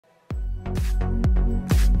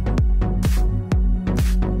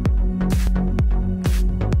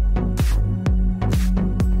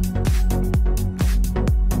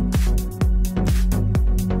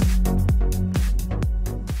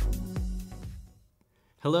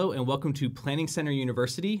Hello and welcome to Planning Center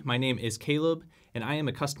University. My name is Caleb and I am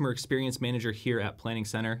a customer experience manager here at Planning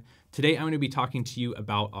Center. Today I'm going to be talking to you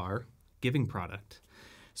about our Giving product.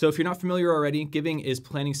 So if you're not familiar already, Giving is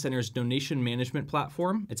Planning Center's donation management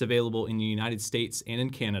platform. It's available in the United States and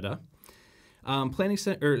in Canada.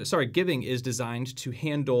 Giving is designed to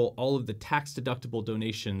handle all of the tax-deductible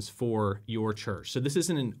donations for your church. So this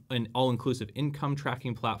isn't an all-inclusive income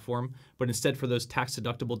tracking platform, but instead for those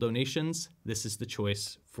tax-deductible donations, this is the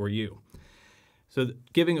choice for you. So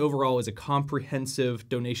Giving overall is a comprehensive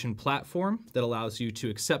donation platform that allows you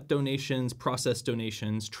to accept donations, process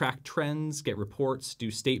donations, track trends, get reports,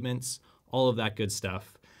 do statements, all of that good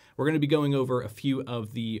stuff. We're going to be going over a few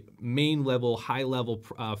of the main level, high level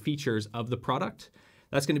features of the product.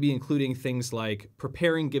 That's going to be including things like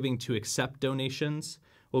preparing Giving to accept donations.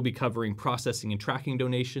 We'll be covering processing and tracking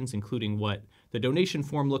donations, including what the donation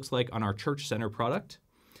form looks like on our Church Center product.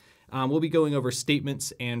 We'll be going over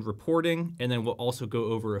statements and reporting, and then we'll also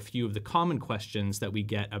go over a few of the common questions that we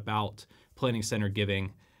get about Planning Center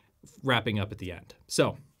Giving, wrapping up at the end.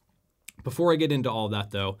 So before I get into all of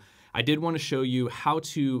that though, I did want to show you how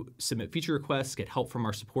to submit feature requests, get help from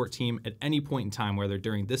our support team at any point in time, whether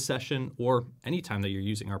during this session or any time that you're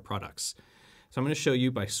using our products. So I'm going to show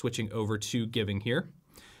you by switching over to Giving here.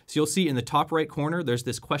 So you'll see in the top right corner, there's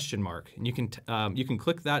this question mark, and you can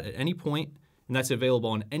click that at any point, and that's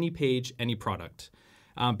available on any page, any product.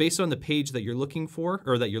 Based on the page that you're looking for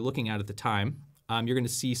or that you're looking at the time, you're going to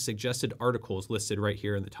see suggested articles listed right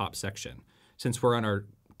here in the top section. Since we're on our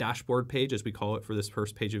dashboard page, as we call it for this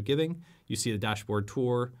first page of Giving, you see the dashboard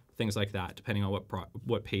tour, things like that, depending on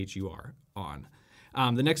what page you are on.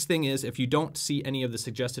 The next thing is if you don't see any of the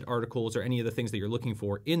suggested articles or any of the things that you're looking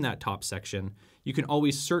for in that top section, you can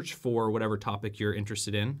always search for whatever topic you're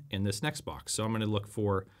interested in this next box. So I'm going to look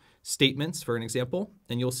for statements, for an example,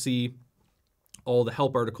 and you'll see all the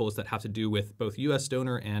help articles that have to do with both U.S.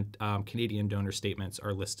 donor and Canadian donor statements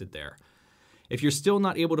are listed there. If you're still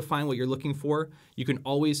not able to find what you're looking for, you can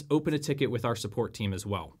always open a ticket with our support team as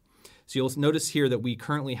well. So you'll notice here that we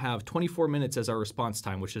currently have 24 minutes as our response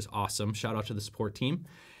time, which is awesome. Shout out to the support team.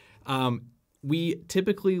 We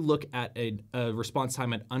typically look at a response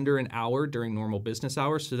time at under an hour during normal business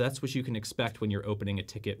hours, so that's what you can expect when you're opening a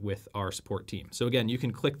ticket with our support team. So again, you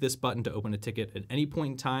can click this button to open a ticket at any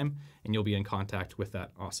point in time, and you'll be in contact with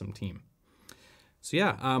that awesome team. So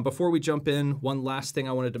yeah, before we jump in, one last thing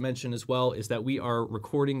I wanted to mention as well is that we are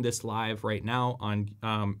recording this live right now on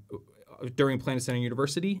during Planning Center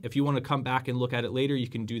University. If you want to come back and look at it later, you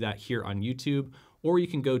can do that here on YouTube, or you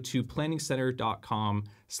can go to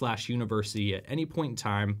planningcenter.com/university at any point in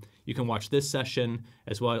time. You can watch this session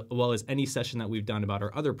as well as any session that we've done about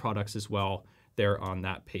our other products as well there on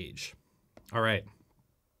that page. All right,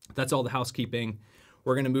 that's all the housekeeping.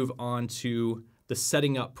 We're going to move on to the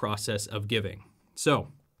setting up process of Giving. So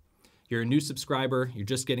you're a new subscriber, you're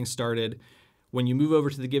just getting started. When you move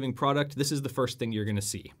over to the Giving product, this is the first thing you're going to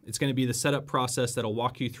see. It's going to be the setup process that'll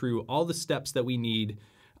walk you through all the steps that we need,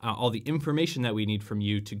 all the information that we need from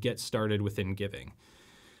you to get started within Giving.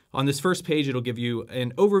 On this first page, it'll give you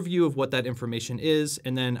an overview of what that information is.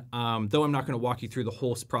 And then, though I'm not going to walk you through the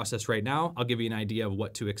whole process right now, I'll give you an idea of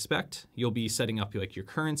what to expect. You'll be setting up like your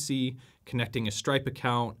currency, connecting a Stripe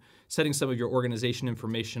account, setting some of your organization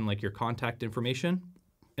information like your contact information,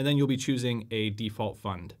 and then you'll be choosing a default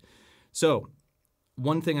fund. So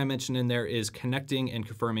one thing I mentioned in there is connecting and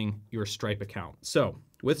confirming your Stripe account. So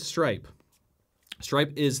with Stripe,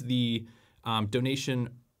 Stripe is the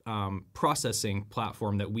donation processing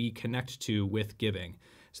platform that we connect to with Giving.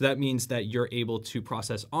 So that means that you're able to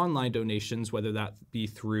process online donations, whether that be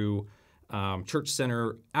through Church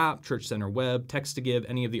Center app, Church Center web, text to give,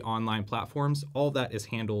 any of the online platforms. All that is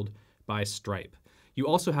handled by Stripe. You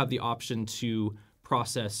also have the option to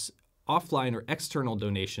process offline or external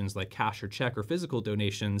donations like cash or check or physical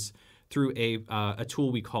donations through a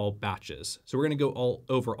tool we call Batches. So we're going to go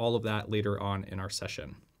over all of that later on in our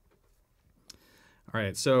session. All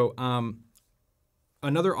right, so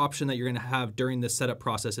another option that you're going to have during this setup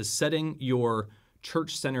process is setting your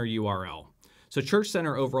Church Center URL. So Church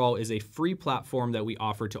Center overall is a free platform that we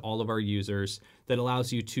offer to all of our users that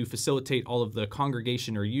allows you to facilitate all of the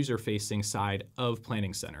congregation or user-facing side of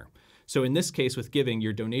Planning Center. So in this case with Giving,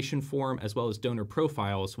 your donation form as well as donor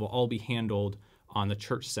profiles will all be handled on the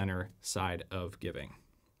Church Center side of Giving.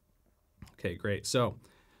 Okay, great. So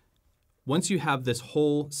once you have this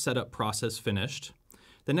whole setup process finished,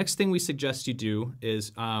 the next thing we suggest you do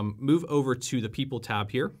is move over to the People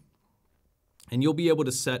tab here, and you'll be able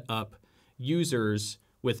to set up users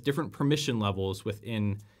with different permission levels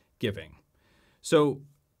within Giving. So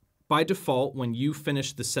By default, when you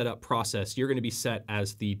finish the setup process, you're going to be set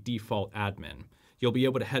as the default admin. You'll be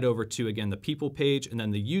able to head over to, again, the People page and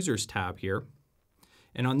then the Users tab here.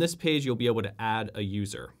 And on this page, you'll be able to add a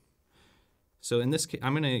user. So in this case,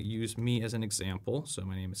 I'm going to use me as an example. So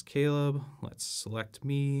my name is Caleb. Let's select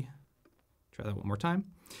me. Try that one more time.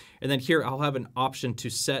 And then here, I'll have an option to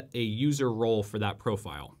set a user role for that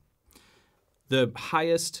profile. The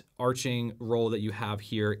highest arching role that you have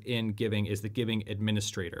here in Giving is the Giving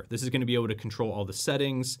Administrator. This is going to be able to control all the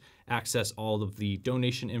settings, access all of the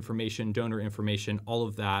donation information, donor information, all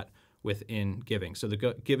of that within Giving. So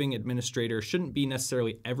the Giving Administrator shouldn't be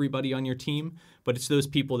necessarily everybody on your team, but it's those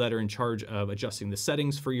people that are in charge of adjusting the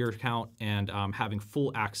settings for your account and having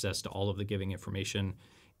full access to all of the giving information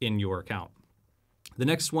in your account. The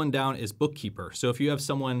next one down is Bookkeeper. So if you have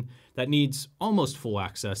someone that needs almost full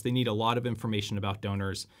access, they need a lot of information about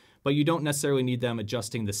donors, but you don't necessarily need them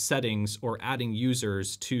adjusting the settings or adding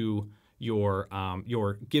users to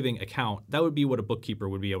your giving account, that would be what a bookkeeper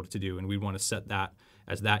would be able to do, and we'd want to set that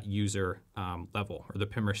as that user level or the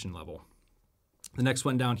permission level. The next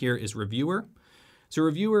one down here is Reviewer. So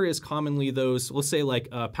Reviewer is commonly those, let's say like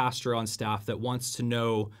a pastor on staff that wants to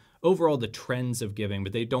know overall the trends of giving,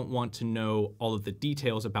 but they don't want to know all of the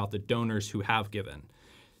details about the donors who have given.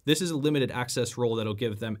 This is a limited access role that'll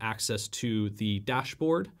give them access to the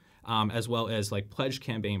dashboard, as well as like pledge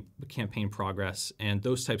campaign progress and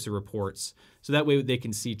those types of reports. So that way they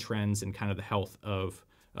can see trends and kind of the health of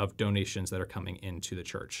donations that are coming into the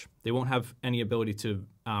church. They won't have any ability to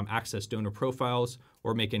access donor profiles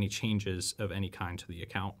or make any changes of any kind to the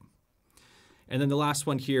account. And then the last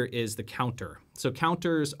one here is the counter. So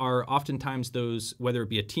counters are oftentimes those, whether it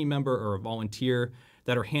be a team member or a volunteer,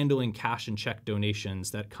 that are handling cash and check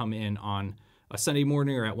donations that come in on a Sunday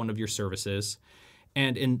morning or at one of your services.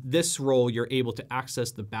 And in this role, you're able to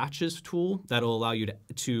access the batches tool that'll allow you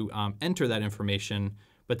to enter that information,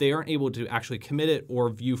 but they aren't able to actually commit it or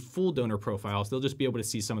view full donor profiles. They'll just be able to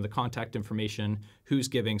see some of the contact information, who's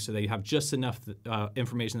giving, so they have just enough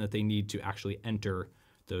information that they need to actually enter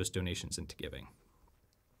those donations into Giving.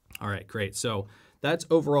 All right, great. So that's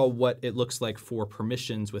overall what it looks like for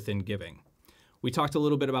permissions within Giving. We talked a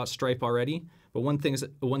little bit about Stripe already, but one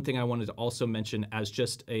thing I wanted to also mention as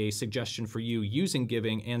just a suggestion for you using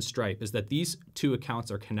Giving and Stripe is that these two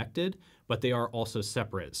accounts are connected, but they are also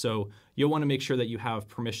separate. So you'll want to make sure that you have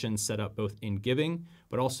permissions set up both in Giving,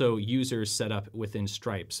 but also users set up within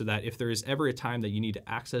Stripe, so that if there is ever a time that you need to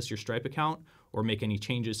access your Stripe account or make any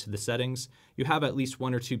changes to the settings, you have at least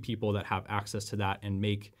one or two people that have access to that and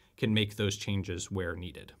can make those changes where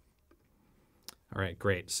needed. All right,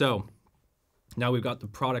 great. So now we've got the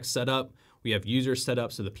product set up. We have users set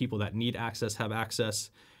up so the people that need access have access.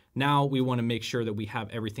 Now we want to make sure that we have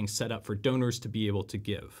everything set up for donors to be able to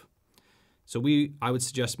give. So I would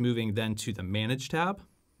suggest moving then to the Manage tab,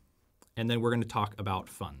 and then we're going to talk about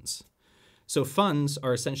funds. So funds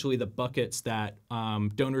are essentially the buckets that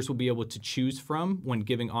donors will be able to choose from when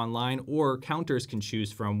giving online, or counters can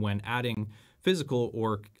choose from when adding physical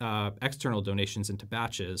or external donations into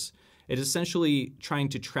batches. It is essentially trying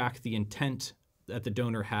to track the intent that the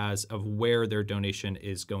donor has of where their donation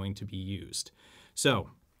is going to be used. So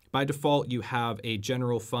by default, you have a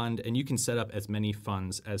general fund, and you can set up as many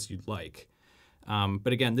funds as you'd like.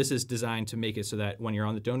 But again, this is designed to make it so that when you're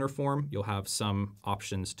on the donor form, you'll have some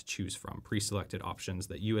options to choose from, pre-selected options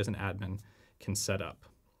that you as an admin can set up.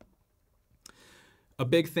 A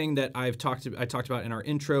big thing that I talked about in our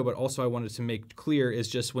intro, but also I wanted to make clear, is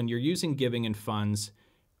just when you're using Giving and funds,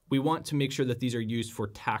 we want to make sure that these are used for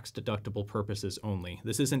tax-deductible purposes only.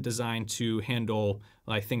 This isn't designed to handle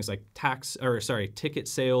things like ticket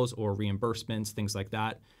sales or reimbursements, things like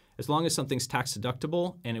that. As long as something's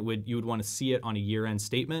tax-deductible and you would want to see it on a year-end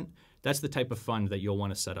statement, that's the type of fund that you'll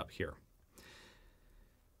want to set up here.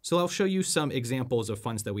 So I'll show you some examples of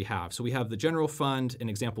funds that we have. So we have the general fund. An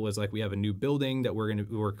example is like we have a new building that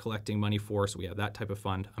we're collecting money for, so we have that type of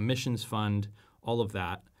fund, a missions fund, all of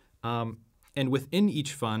that. And within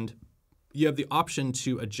each fund, you have the option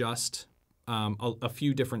to adjust a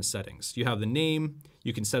few different settings. You have the name.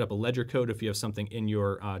 You can set up a ledger code if you have something in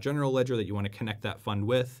your general ledger that you want to connect that fund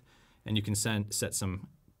with. And you can set some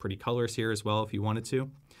pretty colors here as well if you wanted to.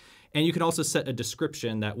 And you can also set a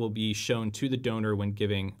description that will be shown to the donor when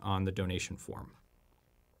giving on the donation form.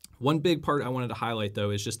 One big part I wanted to highlight, though,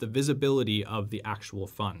 is just the visibility of the actual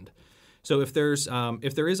fund. So if there is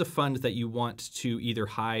a fund that you want to either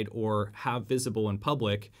hide or have visible in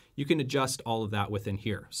public, you can adjust all of that within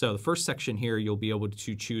here. So the first section here, you'll be able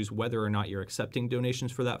to choose whether or not you're accepting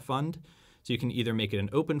donations for that fund. So you can either make it an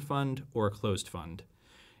open fund or a closed fund.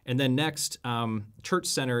 And then next, Church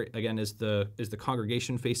Center, again, is the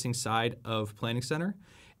congregation-facing side of Planning Center.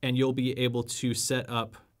 And you'll be able to set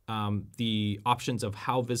up the options of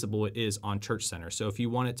how visible it is on Church Center. So if you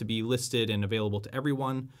want it to be listed and available to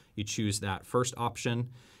everyone, you choose that first option.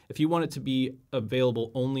 If you want it to be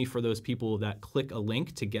available only for those people that click a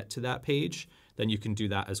link to get to that page, then you can do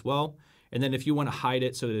that as well. And then if you want to hide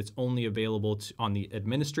it so that it's only available on the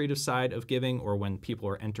administrative side of giving or when people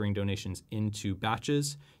are entering donations into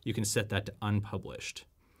batches, you can set that to unpublished.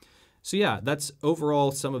 So yeah, that's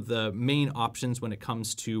overall some of the main options when it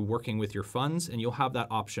comes to working with your funds, and you'll have that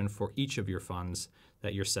option for each of your funds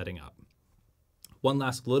that you're setting up. One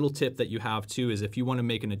last little tip that you have too is if you want to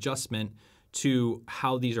make an adjustment to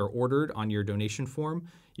how these are ordered on your donation form,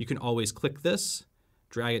 you can always click this,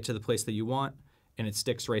 drag it to the place that you want, and it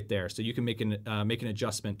sticks right there. So you can make an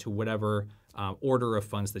adjustment to whatever order of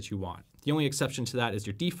funds that you want. The only exception to that is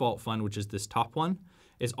your default fund, which is this top one,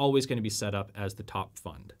 is always going to be set up as the top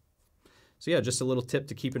fund. So yeah, just a little tip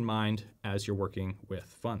to keep in mind as you're working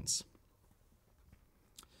with funds.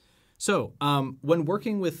 So when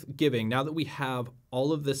working with giving, now that we have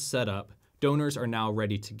all of this set up, donors are now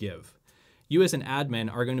ready to give. You as an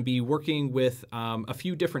admin are going to be working with a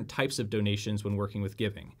few different types of donations when working with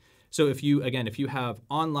giving. So if you have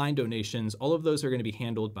online donations, all of those are going to be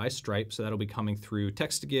handled by Stripe. So that'll be coming through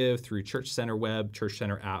Text to Give, through Church Center Web, Church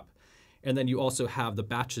Center app. And then you also have the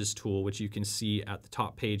Batches tool, which you can see at the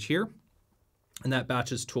top page here. And that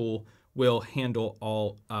Batches tool will handle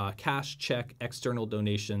all cash, check, external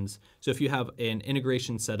donations. So if you have an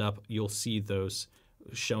integration set up, you'll see those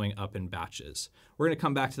showing up in batches. We're going to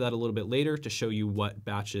come back to that a little bit later to show you what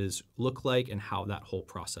batches look like and how that whole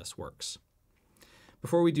process works.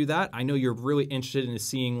 Before we do that, I know you're really interested in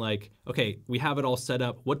seeing like, okay, we have it all set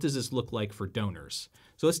up. What does this look like for donors?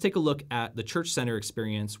 So let's take a look at the Church Center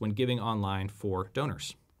experience when giving online for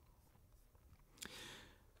donors.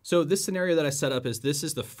 So this scenario that I set up is this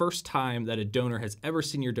is the first time that a donor has ever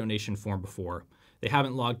seen your donation form before. They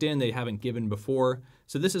haven't logged in, they haven't given before.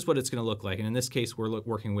 So this is what it's going to look like. And in this case, we're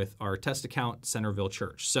working with our test account, Centerville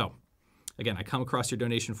Church. So again, I come across your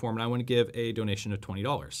donation form and I want to give a donation of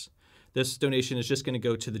 $20. This donation is just going to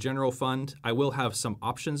go to the general fund. I will have some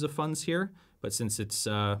options of funds here, but since it's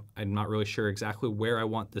I'm not really sure exactly where I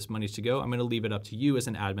want this money to go, I'm going to leave it up to you as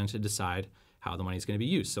an admin to decide how the money is going to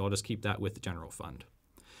be used. So I'll just keep that with the general fund.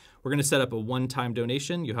 We're going to set up a one-time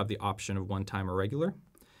donation. You have the option of one-time or regular.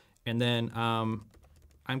 And then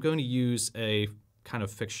I'm going to use a kind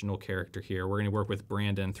of fictional character here. We're going to work with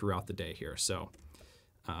Brandon throughout the day here. So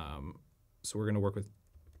we're going to work with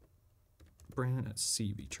Brandon at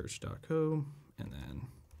cvchurch.co, and then,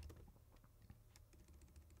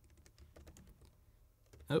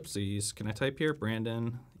 oopsies, can I type here?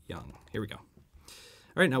 Brandon Young. Here we go.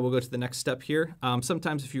 All right, now we'll go to the next step here.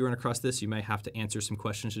 Sometimes if you run across this, you may have to answer some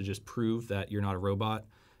questions to just prove that you're not a robot.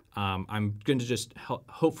 I'm going to just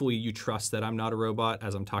hopefully you trust that I'm not a robot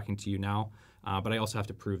as I'm talking to you now, but I also have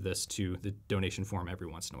to prove this to the donation form every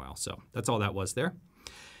once in a while. So that's all that was there.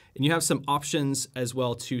 And you have some options as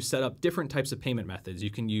well to set up different types of payment methods.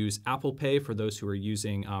 You can use Apple Pay for those who are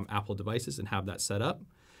using Apple devices and have that set up.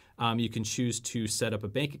 You can choose to set up a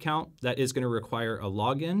bank account. That is going to require a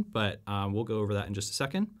login, but we'll go over that in just a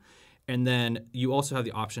second. And then you also have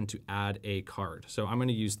the option to add a card. So I'm going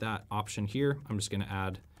to use that option here. I'm just going to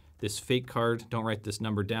add this fake card. Don't write this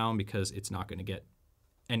number down because it's not going to get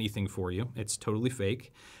anything for you. It's totally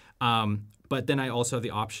fake. But then I also have the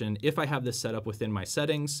option, if I have this set up within my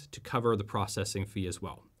settings, to cover the processing fee as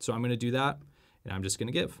well. So I'm going to do that, and I'm just going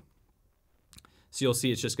to give. So you'll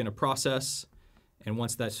see it's just going to process. And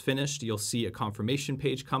once that's finished, you'll see a confirmation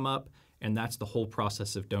page come up, and that's the whole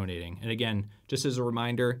process of donating. And again, just as a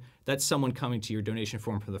reminder, that's someone coming to your donation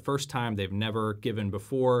form for the first time. They've never given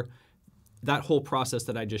before. That whole process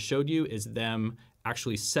that I just showed you is them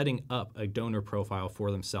actually setting up a donor profile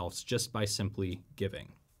for themselves just by simply giving.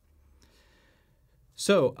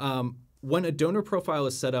 So when a donor profile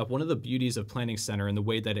is set up, one of the beauties of Planning Center and the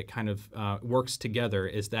way that it kind of works together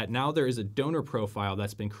is that now there is a donor profile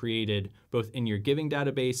that's been created both in your giving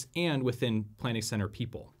database and within Planning Center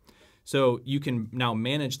people. So you can now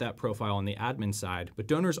manage that profile on the admin side, but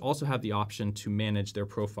donors also have the option to manage their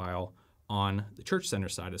profile on the Church Center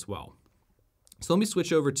side as well. So let me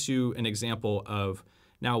switch over to an example of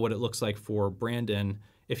now what it looks like for Brandon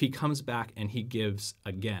if he comes back and he gives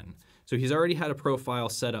again. So he's already had a profile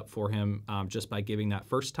set up for him just by giving that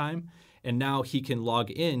first time. And now he can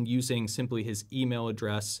log in using simply his email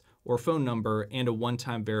address or phone number and a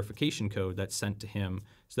one-time verification code that's sent to him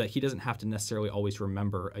so that he doesn't have to necessarily always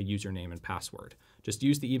remember a username and password. Just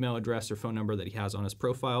use the email address or phone number that he has on his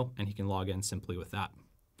profile and he can log in simply with that.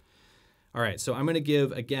 All right, so I'm going to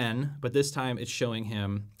give again, but this time it's showing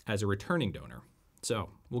him as a returning donor. So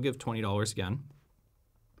we'll give $20 again.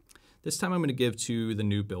 This time I'm going to give to the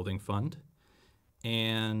new building fund.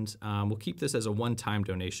 And we'll keep this as a one-time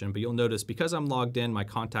donation, but you'll notice because I'm logged in, my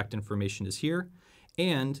contact information is here,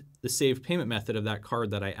 and the saved payment method of that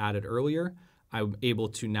card that I added earlier, I'm able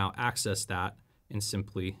to now access that and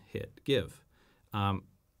simply hit give.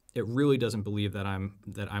 It really doesn't believe that I'm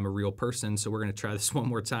a real person, so we're going to try this one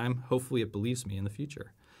more time. Hopefully it believes me in the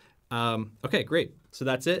future. Okay, great. So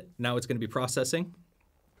that's it. Now it's going to be processing.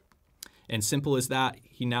 And simple as that,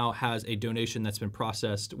 he now has a donation that's been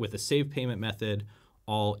processed with a saved payment method,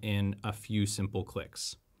 all in a few simple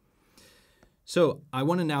clicks. So I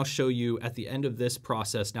want to now show you at the end of this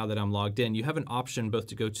process, now that I'm logged in, you have an option both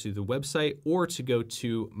to go to the website or to go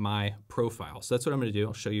to my profile. So that's what I'm going to do.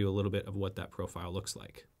 I'll show you a little bit of what that profile looks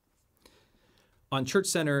like. On Church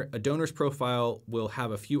Center, a donor's profile will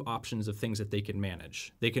have a few options of things that they can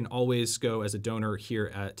manage. They can always go as a donor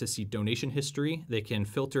here to see donation history. They can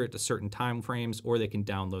filter it to certain time frames, or they can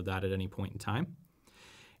download that at any point in time.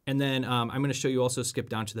 And then I'm going to show you also skip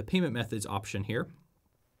down to the payment methods option here.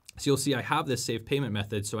 So you'll see I have this saved payment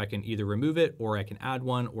method, so I can either remove it or I can add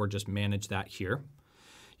one or just manage that here.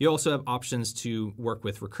 You also have options to work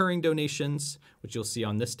with recurring donations, which you'll see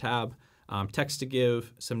on this tab. Text to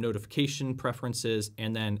give, some notification preferences,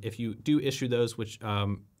 and then if you do issue those, which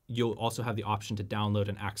you'll also have the option to download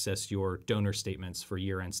and access your donor statements for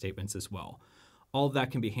year-end statements as well. All of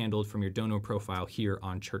that can be handled from your donor profile here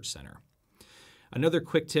on Church Center. Another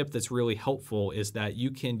quick tip that's really helpful is that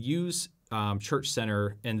you can use Church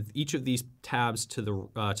Center, and each of these tabs to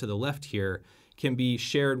the left here can be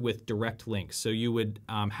shared with direct links. So you would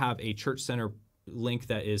have a Church Center link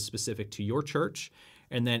that is specific to your church.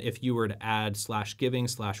 And then if you were to add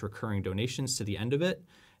 /giving/recurring donations to the end of it,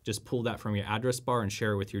 just pull that from your address bar and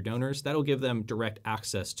share it with your donors. That'll give them direct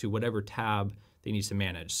access to whatever tab they need to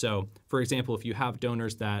manage. So for example, if you have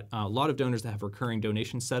donors that, a lot of donors that have recurring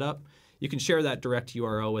donations set up, you can share that direct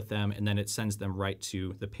URL with them, and then it sends them right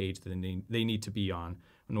to the page that they need to be on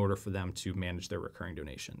in order for them to manage their recurring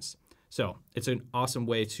donations. So it's an awesome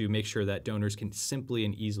way to make sure that donors can simply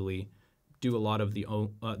and easily do a lot of their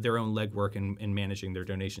own legwork in managing their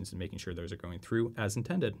donations and making sure those are going through as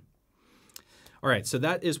intended. All right, so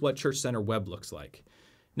that is what Church Center Web looks like.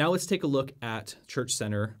 Now let's take a look at Church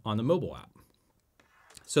Center on the mobile app.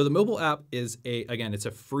 So the mobile app is it's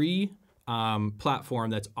a free platform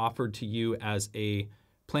that's offered to you as a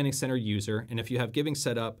Planning Center user. And if you have giving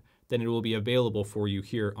set up, then it will be available for you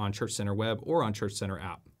here on Church Center Web or on Church Center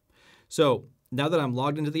app. So now that I'm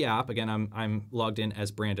logged into the app, again, I'm logged in as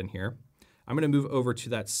Brandon here. I'm going to move over to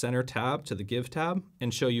that Center tab, to the Give tab,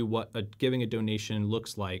 and show you what giving a donation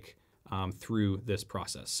looks like through this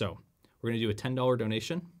process. So we're going to do a $10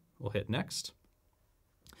 donation. We'll hit Next.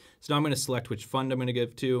 So now I'm going to select which fund I'm going to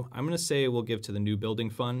give to. I'm going to say we'll give to the new building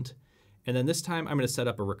fund. And then this time I'm going to set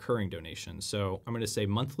up a recurring donation. So I'm going to say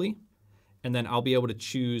monthly, and then I'll be able to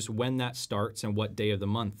choose when that starts and what day of the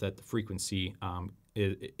month that the frequency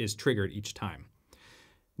is triggered each time.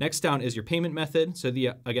 Next down is your payment method. So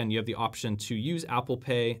again, you have the option to use Apple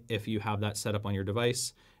Pay if you have that set up on your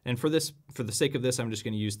device. And for the sake of this, I'm just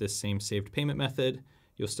going to use this same saved payment method.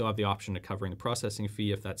 You'll still have the option of covering the processing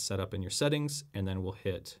fee if that's set up in your settings, and then we'll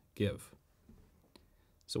hit Give.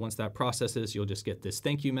 So once that processes, you'll just get this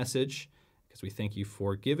thank you message because we thank you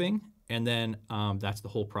for giving, and then that's the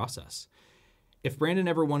whole process. If Brandon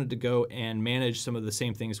ever wanted to go and manage some of the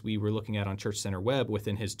same things we were looking at on Church Center Web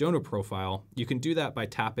within his donor profile, you can do that by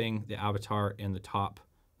tapping the avatar in the top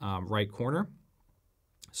right corner.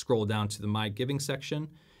 Scroll down to the My Giving section,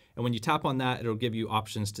 and when you tap on that, it'll give you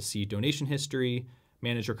options to see donation history,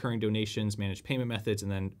 manage recurring donations, manage payment methods,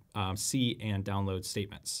 and then see and download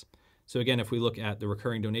statements. So again, if we look at the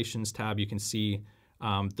recurring donations tab, you can see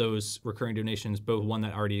those recurring donations, both one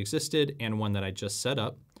that already existed and one that I just set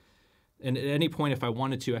up. And at any point, if I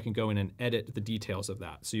wanted to, I can go in and edit the details of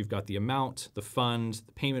that. So you've got the amount, the fund,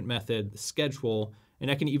 the payment method, the schedule,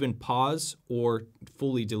 and I can even pause or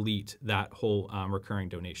fully delete that whole recurring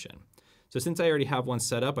donation. So since I already have one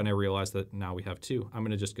set up and I realize that now we have two, I'm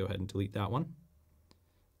going to just go ahead and delete that one.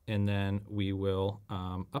 And then we will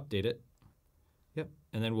update it. Yep.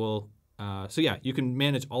 And then we'll, so yeah, you can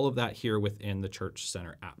manage all of that here within the Church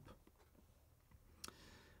Center app.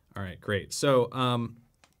 All right, great. So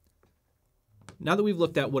now that we've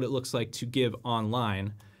looked at what it looks like to give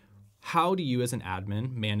online, how do you as an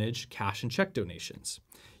admin manage cash and check donations?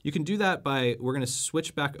 You can do that by, we're going to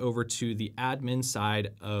switch back over to the admin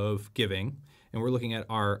side of giving, and we're looking at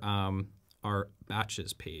our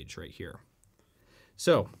batches page right here.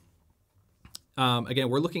 So again,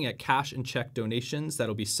 we're looking at cash and check donations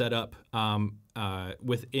that'll be set up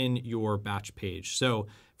within your batch page. So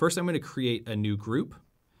first I'm going to create a new group.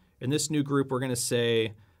 In this new group, we're going to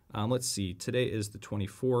say, let's see, today is the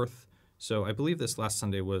 24th. So I believe this last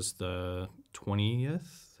Sunday was the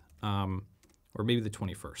 20th, or maybe the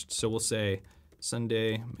 21st. So we'll say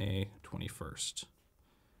Sunday, May 21st.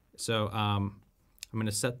 So I'm going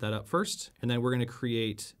to set that up first, and then we're going to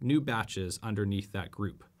create new batches underneath that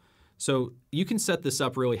group. So you can set this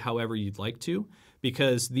up really however you'd like to,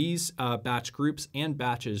 because these batch groups and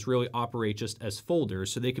batches really operate just as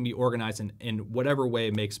folders, so they can be organized in whatever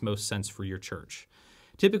way makes most sense for your church.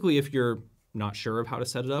 Typically, if you're not sure of how to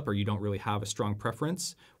set it up or you don't really have a strong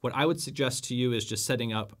preference, what I would suggest to you is just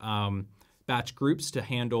setting up batch groups to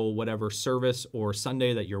handle whatever service or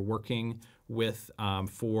Sunday that you're working with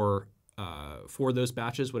for those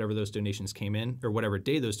batches, whatever those donations came in, or whatever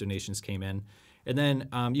day those donations came in. And then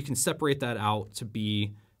you can separate that out to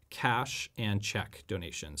be cash and check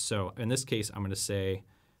donations. So in this case, I'm going to say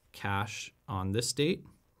cash on this date,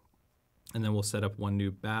 and then we'll set up one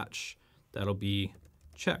new batch that'll be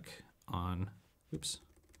check on,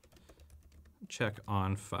 check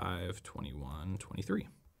on 5/21/23.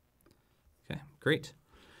 Okay, great.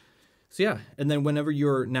 So yeah, and then whenever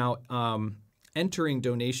you're now entering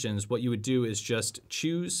donations, what you would do is just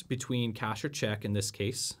choose between cash or check in this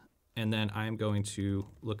case, and then I'm going to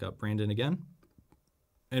look up Brandon again,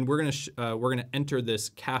 and we're gonna enter this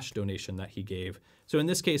cash donation that he gave. So in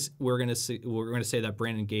this case, we're gonna say that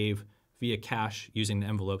Brandon gave via cash using the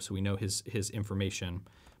envelope, so we know his information.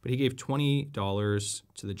 But he gave $20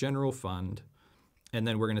 to the general fund, and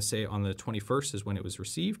then we're gonna say on the 21st is when it was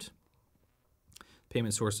received.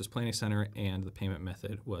 Payment source was Planning Center, and the payment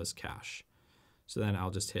method was cash. So then I'll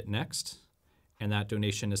just hit next, and that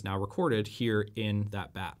donation is now recorded here in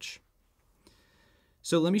that batch.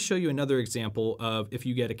 So let me show you another example of if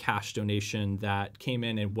you get a cash donation that came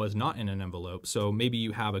in and was not in an envelope. So maybe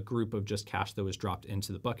you have a group of just cash that was dropped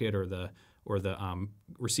into the bucket or the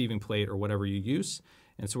receiving plate or whatever you use.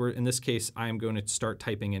 And so in this case, I'm going to start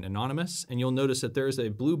typing in anonymous, and you'll notice that there's a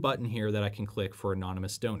blue button here that I can click for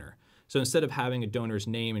anonymous donor. So instead of having a donor's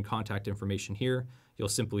name and contact information here, you'll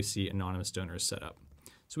simply see anonymous donors set up.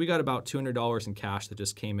 So we got about $200 in cash that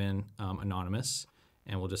just came in anonymous,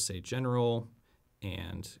 and we'll just say general,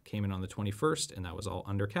 and came in on the 21st, and that was all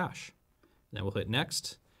under cash. And then we'll hit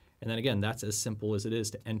next, and then again, that's as simple as it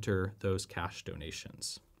is to enter those cash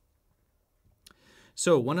donations.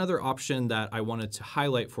 So one other option that I wanted to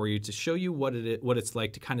highlight for you to show you what it's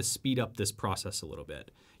like to kind of speed up this process a little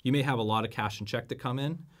bit. You may have a lot of cash and check that come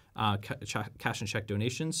in, cash and check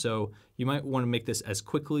donations, so you might want to make this as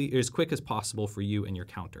quick as possible for you and your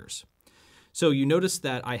counters. So you notice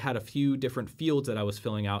that I had a few different fields that I was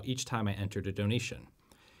filling out each time I entered a donation.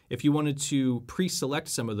 If you wanted to pre-select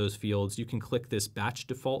some of those fields, you can click this batch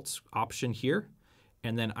defaults option here,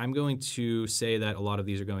 and then I'm going to say that a lot of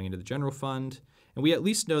these are going into the general fund, and we at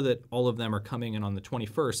least know that all of them are coming in on the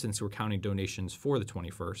 21st since we're counting donations for the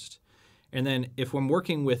 21st. And then if I'm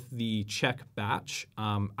working with the check batch,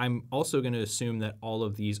 I'm also going to assume that all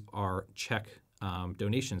of these are check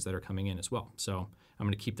donations that are coming in as well. So I'm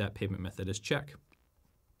going to keep that payment method as check.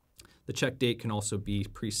 The check date can also be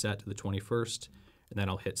preset to the 21st, and then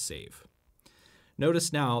I'll hit save.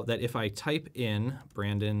 Notice now that if I type in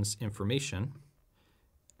Brandon's information,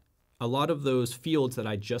 a lot of those fields that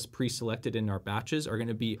I just pre-selected in our batches are going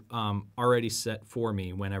to be already set for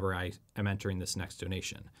me whenever I am entering this next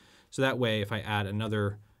donation. So that way, if I add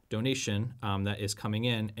another donation that is coming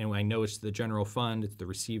in, and I know it's the general fund, it's the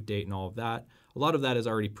receive date and all of that, a lot of that is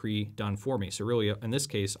already pre-done for me. So really, in this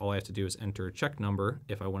case, all I have to do is enter a check number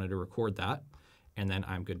if I wanted to record that, and then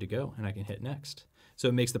I'm good to go, and I can hit next. So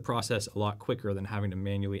it makes the process a lot quicker than having to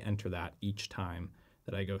manually enter that each time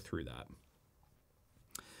that I go through that.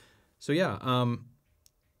 So yeah,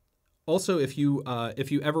 also if you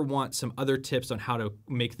ever want some other tips on how to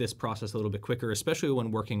make this process a little bit quicker, especially when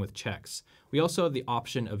working with checks, we also have the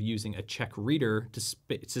option of using a check reader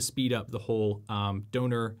to speed up the whole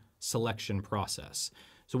donor selection process.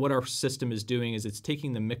 So what our system is doing is it's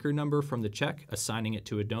taking the MICR number from the check, assigning it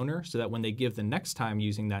to a donor, so that when they give the next time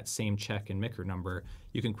using that same check and MICR number,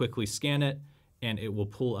 you can quickly scan it, and it will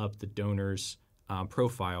pull up the donor's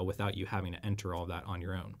profile without you having to enter all that on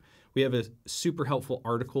your own. We have a super helpful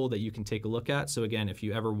article that you can take a look at. So again, if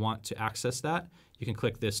you ever want to access that, you can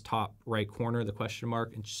click this top right corner, the question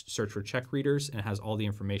mark, and search for check readers, and it has all the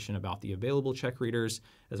information about the available check readers,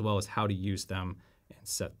 as well as how to use them and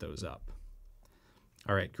set those up.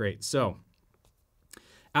 All right, great. So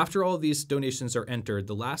after all of these donations are entered,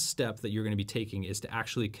 the last step that you're going to be taking is to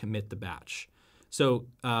actually commit the batch. So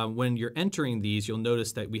when you're entering these, you'll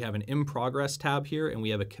notice that we have an in progress tab here and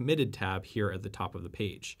we have a committed tab here at the top of the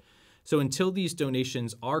page. So until these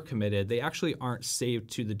donations are committed, they actually aren't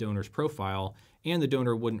saved to the donor's profile, and the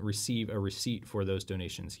donor wouldn't receive a receipt for those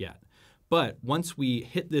donations yet. But once we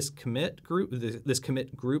hit this commit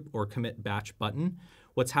group or commit batch button,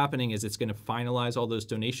 what's happening is it's going to finalize all those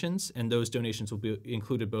donations, and those donations will be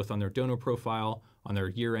included both on their donor profile, on their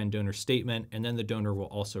year-end donor statement, and then the donor will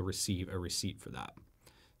also receive a receipt for that.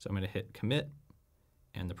 So I'm going to hit commit,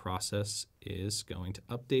 and the process is going to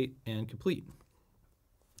update and complete.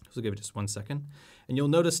 So give it just 1 second. And you'll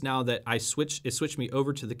notice now that it switched me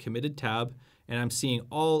over to the committed tab, and I'm seeing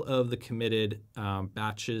all of the committed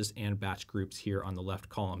batches and batch groups here on the left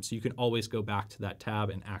column. So you can always go back to that tab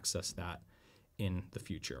and access that in the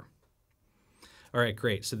future. All right,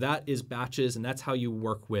 great. So that is batches, and that's how you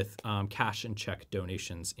work with cash and check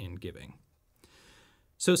donations in giving.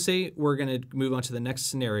 So say we're going to move on to the next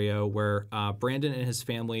scenario where Brandon and his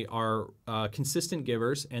family are consistent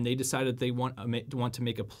givers, and they decided they want to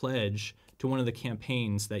make a pledge to one of the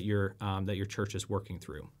campaigns that your church is working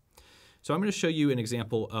through. So I'm going to show you an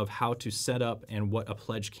example of how to set up and what a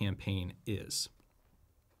pledge campaign is.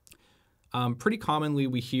 Pretty commonly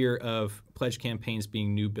we hear of pledge campaigns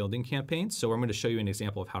being new building campaigns, so I'm going to show you an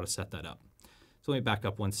example of how to set that up. So let me back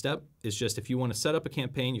up one step. It's just if you want to set up a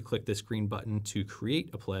campaign, you click this green button to create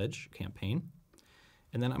a pledge campaign.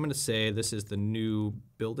 And then I'm going to say this is the new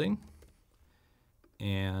building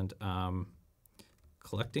and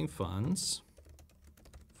collecting funds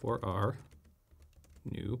for our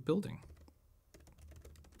new building.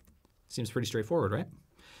 Seems pretty straightforward, right?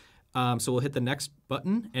 So we'll hit the next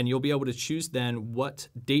button, and you'll be able to choose then what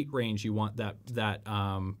date range you want that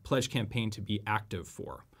pledge campaign to be active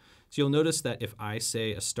for. So you'll notice that if I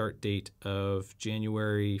say a start date of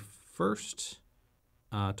January 1st,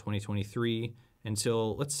 2023,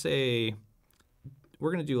 until, let's say,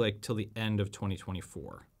 we're going to do like till the end of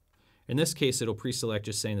 2024. In this case, it'll pre-select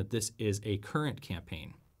just saying that this is a current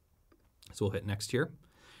campaign. So we'll hit next here.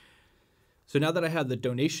 So now that I have the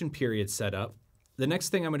donation period set up, the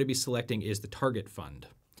next thing I'm going to be selecting is the target fund.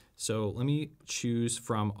 So let me choose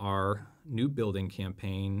from our new building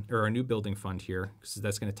campaign, or our new building fund here, because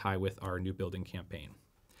that's going to tie with our new building campaign.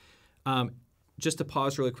 Just to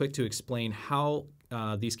pause really quick to explain how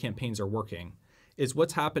these campaigns are working, is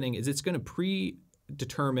what's happening is it's going to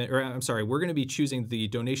predetermine, or I'm sorry, we're going to be choosing the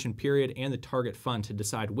donation period and the target fund to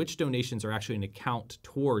decide which donations are actually going to count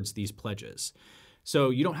towards these pledges.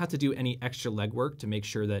 So you don't have to do any extra legwork to make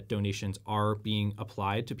sure that donations are being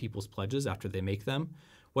applied to people's pledges after they make them.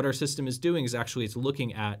 What our system is doing is actually it's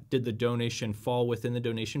looking at, did the donation fall within the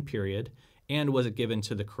donation period, and was it given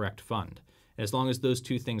to the correct fund? As long as those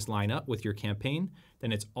two things line up with your campaign,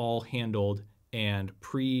 then it's all handled and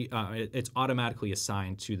it's automatically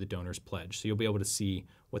assigned to the donor's pledge. So you'll be able to see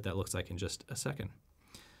what that looks like in just a second.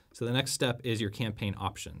 So the next step is your campaign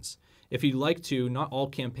options. If you'd like to, not all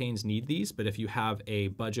campaigns need these, but if you have a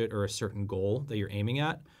budget or a certain goal that you're aiming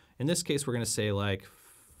at, in this case, we're going to say like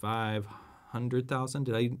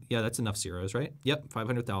 500,000. Yeah, that's enough zeros, right? Yep,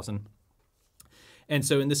 500,000. And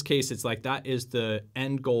so in this case, it's like that is the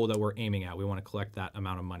end goal that we're aiming at. We want to collect that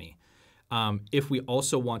amount of money. If we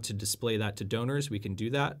also want to display that to donors, we can do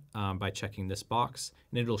that by checking this box,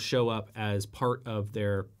 and it'll show up as part of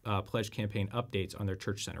their pledge campaign updates on their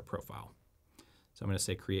Church Center profile. So I'm going to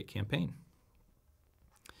say create campaign.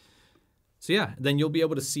 So yeah, then you'll be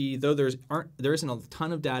able to see, though there isn't a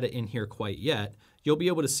ton of data in here quite yet, you'll be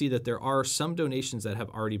able to see that there are some donations that have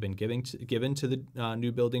already been given to the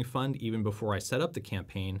new building fund even before I set up the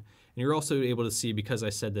campaign. And you're also able to see, because I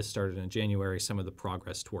said this started in January, some of the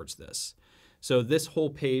progress towards this. So this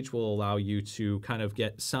whole page will allow you to kind of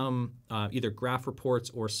get some either graph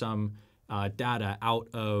reports or some data out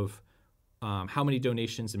of how many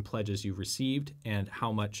donations and pledges you've received and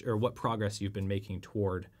how much or what progress you've been making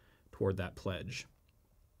toward that pledge.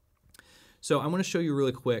 So I want to show you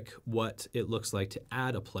really quick what it looks like to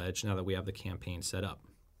add a pledge now that we have the campaign set up.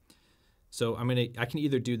 So I can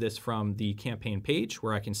either do this from the campaign page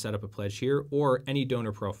where I can set up a pledge here, or any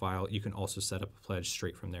donor profile, you can also set up a pledge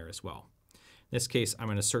straight from there as well. In this case, I'm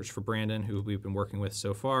going to search for Brandon, who we've been working with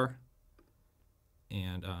so far.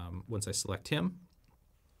 And once I select him,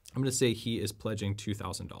 I'm going to say he is pledging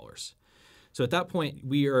 $2,000. So at that point,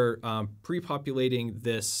 we are pre-populating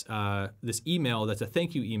this email that's a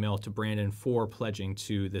thank you email to Brandon for pledging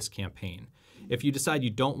to this campaign. If you decide you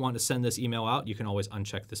don't want to send this email out, you can always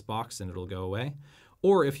uncheck this box and it'll go away.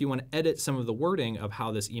 Or if you want to edit some of the wording of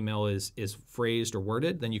how this email is phrased or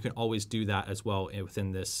worded, then you can always do that as well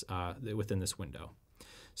within this window.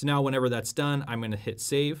 So now whenever that's done, I'm going to hit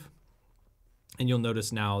save. And you'll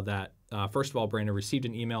notice now that, first of all, Brandon received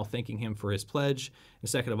an email thanking him for his pledge. And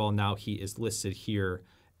second of all, now he is listed here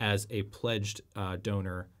as a pledged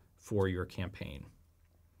donor for your campaign.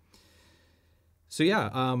 So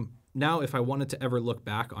yeah, now if I wanted to ever look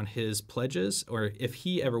back on his pledges, or if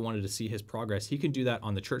he ever wanted to see his progress, he can do that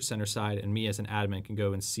on the Church Center side, and me as an admin can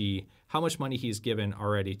go and see how much money he's given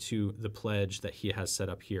already to the pledge that he has set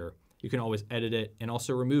up here. You can always edit it and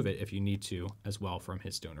also remove it if you need to as well from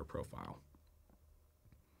his donor profile.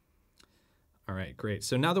 All right, great.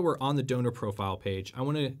 So now that we're on the donor profile page, I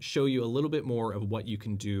want to show you a little bit more of what you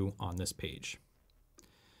can do on this page.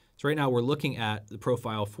 So right now we're looking at the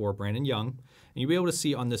profile for Brandon Young, and you'll be able to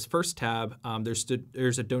see on this first tab,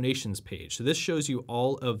 there's a donations page. So this shows you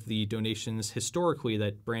all of the donations historically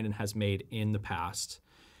that Brandon has made in the past.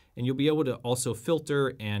 And you'll be able to also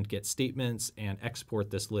filter and get statements and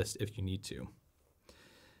export this list if you need to.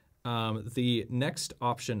 The next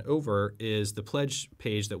option over is the pledge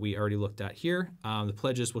page that we already looked at here. The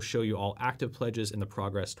pledges will show you all active pledges and the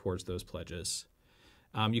progress towards those pledges.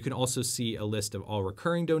 You can also see a list of all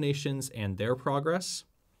recurring donations and their progress.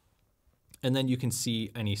 And then you can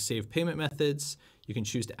see any saved payment methods. You can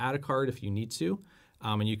choose to add a card if you need to,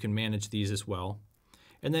 and you can manage these as well.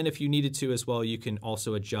 And then if you needed to as well, you can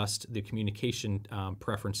also adjust the communication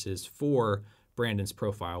preferences for Brandon's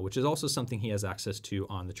profile, which is also something he has access to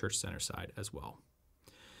on the Church Center side as well.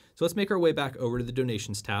 So let's make our way back over to the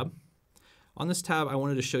Donations tab. On this tab, I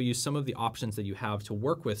wanted to show you some of the options that you have to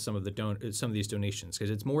work with some of these donations,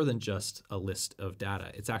 because it's more than just a list of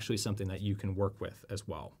data. It's actually something that you can work with as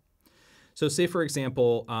well. So say, for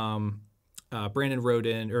example, Brandon wrote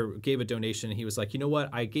in or gave a donation, and he was like, you know what,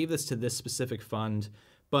 I gave this to this specific fund,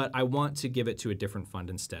 but I want to give it to a different fund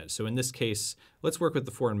instead. So in this case, let's work with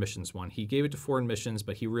the foreign missions one. He gave it to foreign missions,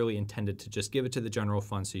 but he really intended to just give it to the general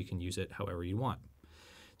fund so you can use it however you want.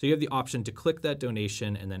 So you have the option to click that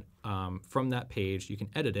donation, and then from that page, you can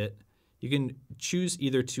edit it. You can choose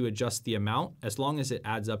either to adjust the amount as long as it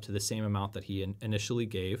adds up to the same amount that he initially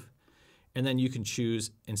gave. And then you can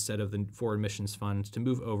choose, instead of the foreign missions fund, to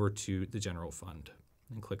move over to the general fund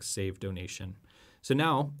and click Save Donation. So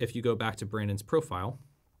now, if you go back to Brandon's profile,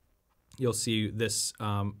 you'll see this,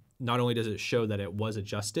 not only does it show that it was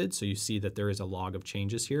adjusted, so you see that there is a log of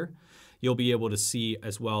changes here, you'll be able to see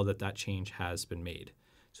as well that that change has been made.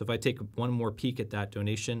 So if I take one more peek at that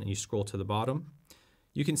donation and you scroll to the bottom,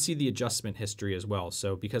 you can see the adjustment history as well.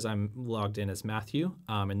 So because I'm logged in as Matthew,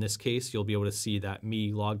 in this case, you'll be able to see that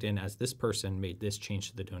me logged in as this person made this change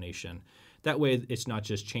to the donation. That way, it's not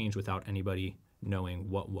just changed without anybody knowing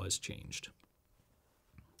what was changed.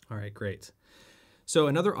 All right, great. So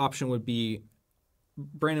another option would be,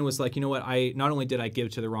 Brandon was like, you know what, not only did I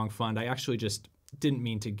give to the wrong fund, I actually just didn't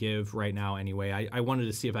mean to give right now anyway. I wanted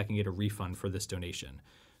to see if I can get a refund for this donation.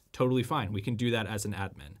 Totally fine. We can do that as an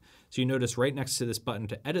admin. So you notice right next to this button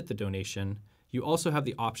to edit the donation, you also have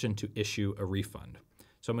the option to issue a refund.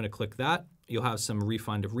 So I'm going to click that. You'll have some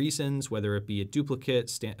refund reasons, whether it be a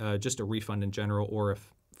duplicate, just a refund in general, or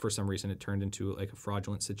if for some reason it turned into like a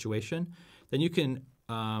fraudulent situation. Then you can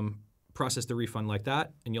process the refund like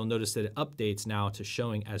that, and you'll notice that it updates now to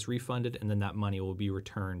showing as refunded, and then that money will be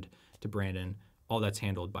returned to Brandon. All that's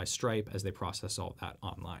handled by Stripe as they process all that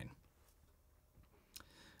online.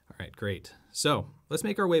 All right, great. So let's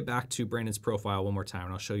make our way back to Brandon's profile one more time,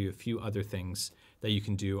 and I'll show you a few other things that you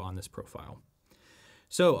can do on this profile.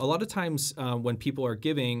 So a lot of times when people are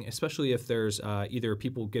giving, especially if there's either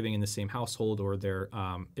people giving in the same household or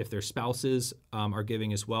if their spouses are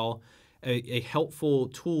giving as well, a helpful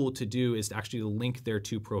tool to do is to actually link their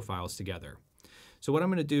two profiles together. So what I'm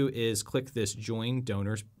going to do is click this Join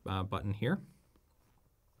Donors button here.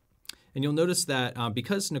 And you'll notice that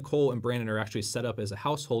because Nicole and Brandon are actually set up as a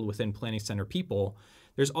household within Planning Center people,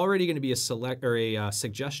 there's already going to be a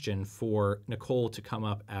suggestion for Nicole to come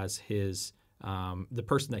up as the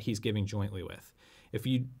person that he's giving jointly with. If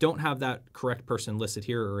you don't have that correct person listed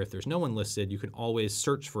here, or if there's no one listed, you can always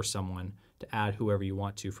search for someone to add whoever you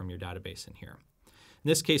want to from your database in here. In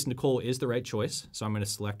this case, Nicole is the right choice, so I'm going to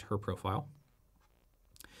select her profile.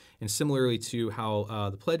 And similarly to how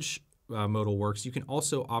the pledge modal works, you can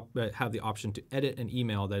also have the option to edit an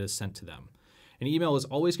email that is sent to them. An email is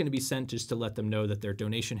always going to be sent just to let them know that their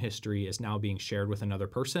donation history is now being shared with another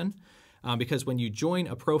person. Because when you join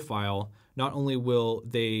a profile, not only will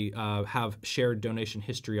they have shared donation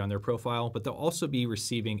history on their profile, but they'll also be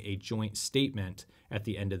receiving a joint statement at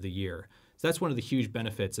the end of the year. So that's one of the huge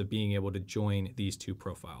benefits of being able to join these two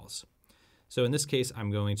profiles. So in this case,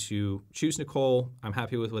 I'm going to choose Nicole. I'm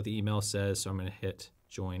happy with what the email says, so I'm going to hit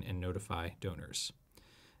Join and Notify Donors.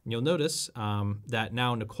 And you'll notice that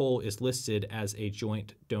now Nicole is listed as a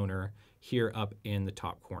joint donor here up in the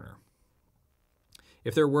top corner.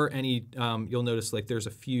 If there were any, you'll notice like there's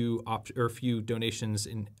a few donations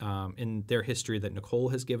in their history that Nicole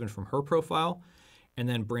has given from her profile, and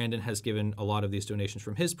then Brandon has given a lot of these donations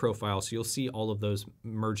from his profile. So you'll see all of those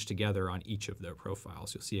merged together on each of their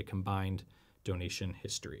profiles. You'll see a combined donation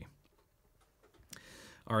history.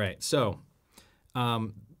 All right, so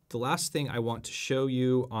the last thing I want to show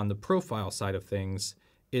you on the profile side of things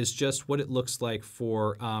is just what it looks like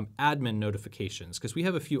for admin notifications, because we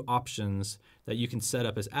have a few options that you can set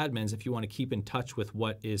up as admins if you want to keep in touch with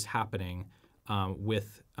what is happening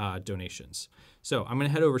with donations. So I'm going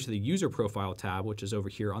to head over to the user profile tab, which is over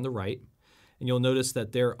here on the right, and you'll notice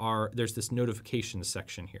that there's this notifications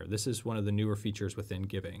section here. This is one of the newer features within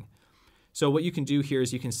Giving. So what you can do here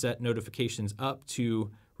is you can set notifications up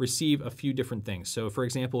to receive a few different things. So for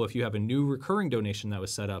example, if you have a new recurring donation that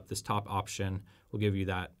was set up, this top option will give you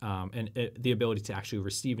that and the ability to actually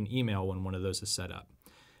receive an email when one of those is set up.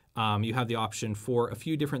 You have the option for a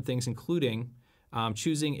few different things, including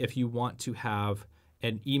choosing if you want to have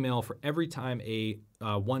an email for every time a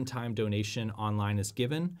one-time donation online is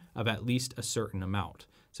given of at least a certain amount.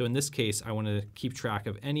 So in this case, I want to keep track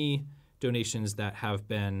of any donations that have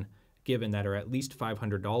been given that are at least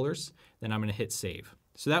 $500, then I'm going to hit save.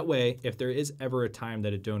 So that way, if there is ever a time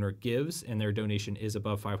that a donor gives and their donation is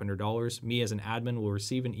above $500, me as an admin will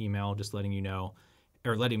receive an email just letting you know,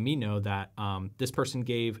 or letting me know that this person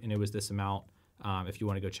gave and it was this amount. If you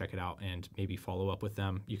want to go check it out and maybe follow up with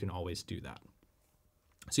them, you can always do that.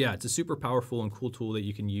 So yeah, it's a super powerful and cool tool that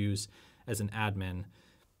you can use as an admin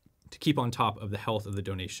to keep on top of the health of the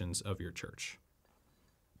donations of your church.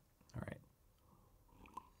 All right.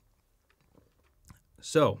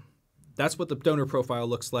 So that's what the donor profile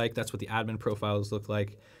looks like. That's what the admin profiles look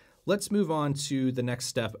like. Let's move on to the next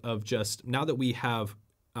step of just, now that we have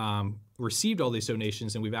received all these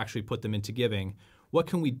donations and we've actually put them into Giving, what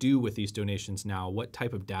can we do with these donations now? What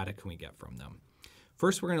type of data can we get from them?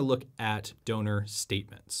 First, we're going to look at donor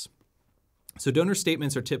statements. So donor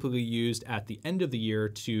statements are typically used at the end of the year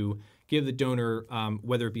to give the donor,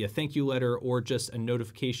 whether it be a thank you letter or just a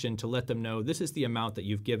notification to let them know this is the amount that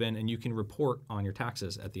you've given and you can report on your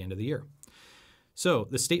taxes at the end of the year. So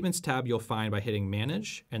the Statements tab you'll find by hitting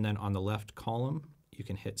Manage, and then on the left column, you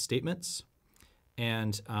can hit Statements.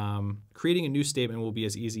 And creating a new statement will be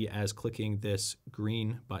as easy as clicking this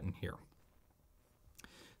green button here.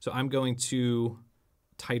 So I'm going to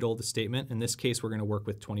title the statement. In this case, we're going to work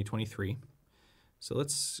with 2023. So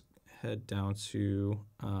let's head down to,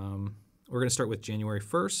 we're going to start with January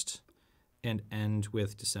 1st and end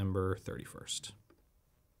with December 31st.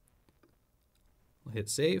 We'll hit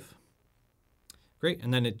save. Great,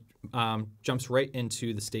 and then it jumps right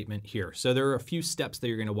into the statement here. So there are a few steps that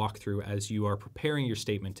you're going to walk through as you are preparing your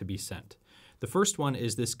statement to be sent. The first one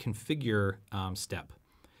is this configure step.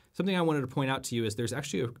 Something I wanted to point out to you is there's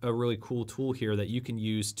actually a really cool tool here that you can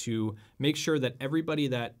use to make sure that everybody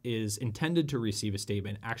that is intended to receive a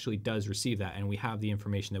statement actually does receive that, and we have the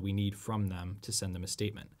information that we need from them to send them a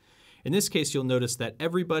statement. In this case, you'll notice that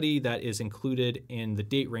everybody that is included in the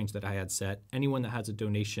date range that I had set, anyone that has a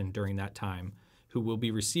donation during that time who will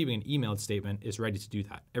be receiving an emailed statement is ready to do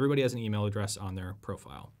that. Everybody has an email address on their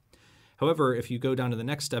profile. However, if you go down to the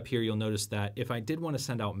next step here, you'll notice that if I did want to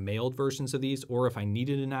send out mailed versions of these, or if I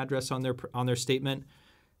needed an address on their statement,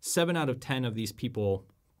 7 out of 10 of these people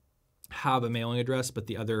have a mailing address, but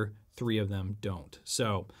the other 3 of them don't.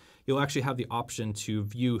 So you'll actually have the option to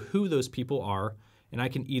view who those people are, and I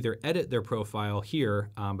can either edit their profile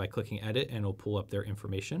here by clicking edit, and it'll pull up their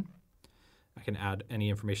information. I can add any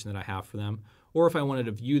information that I have for them, or if I wanted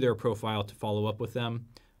to view their profile to follow up with them,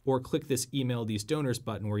 or click this email these donors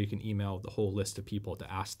button where you can email the whole list of people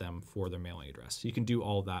to ask them for their mailing address. You can do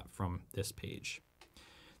all that from this page.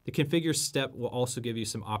 The configure step will also give you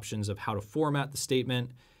some options of how to format the statement.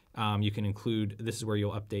 You can include, this is where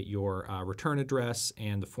you'll update your return address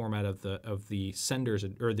and the format of the sender's,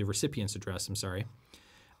 or the recipient's address, I'm sorry.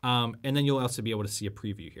 And then you'll also be able to see a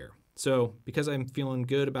preview here. So because I'm feeling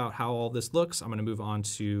good about how all this looks, I'm going to move on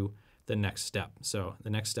to the next step. So the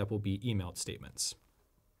next step will be emailed statements.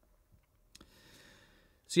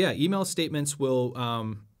 So yeah, email statements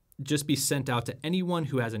will just be sent out to anyone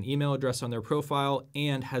who has an email address on their profile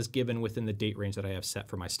and has given within the date range that I have set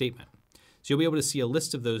for my statement. So you'll be able to see a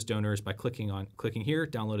list of those donors by clicking here,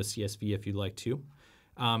 download a CSV if you'd like to.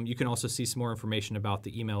 You can also see some more information about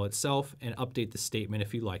the email itself and update the statement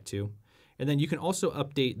if you'd like to. And then you can also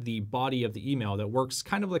update the body of the email that works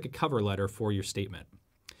kind of like a cover letter for your statement.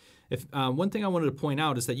 If one thing I wanted to point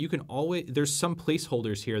out is that you can always, there's some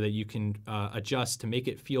placeholders here that you can adjust to make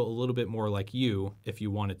it feel a little bit more like you if you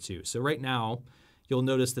wanted to. So right now, you'll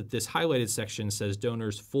notice that this highlighted section says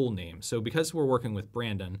donor's full name. So because we're working with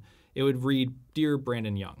Brandon, it would read, Dear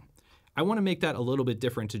Brandon Young. I want to make that a little bit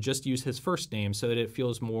different to just use his first name so that it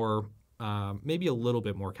feels more, maybe a little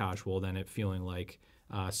bit more casual than it feeling like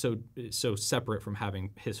so separate from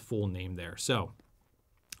having his full name there. So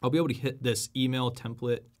I'll be able to hit this email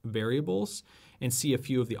template variables and see a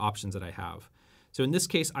few of the options that I have. So in this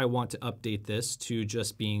case, I want to update this to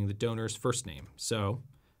just being the donor's first name. So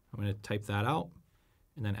I'm going to type that out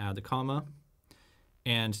and then add the comma.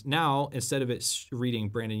 And now, instead of it reading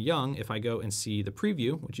Brandon Young, if I go and see the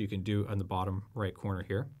preview, which you can do on the bottom right corner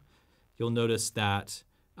here, you'll notice that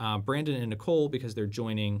Brandon and Nicole, because they're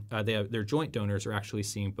joining, their joint donors, are actually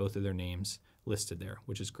seeing both of their names listed there,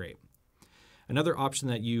 which is great. Another option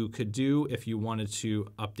that you could do if you wanted to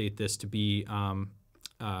update this to be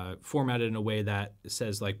formatted in a way that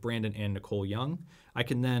says like Brandon and Nicole Young, I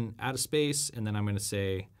can then add a space, and then I'm going to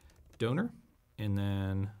say donor, and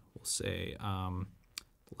then we'll say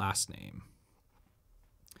last name.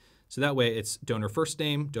 So that way it's donor first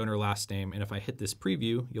name, donor last name, and if I hit this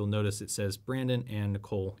preview, you'll notice it says Brandon and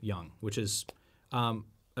Nicole Young, which is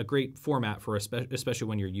a great format for especially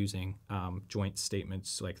when you're using joint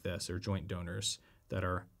statements like this or joint donors that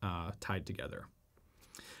are tied together.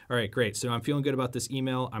 All right, great. So I'm feeling good about this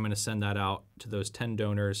email. I'm going to send that out to those 10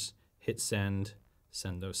 donors, hit send,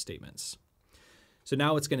 send those statements. So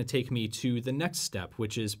now it's going to take me to the next step,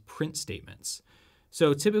 which is print statements.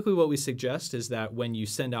 So typically what we suggest is that when you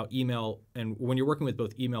send out email, and when you're working with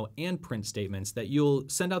both email and print statements, that you'll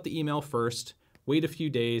send out the email first, wait a few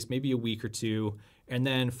days, maybe a week or two, and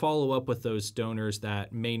then follow up with those donors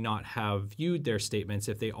that may not have viewed their statements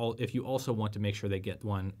if you also want to make sure they get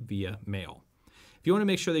one via mail. If you want to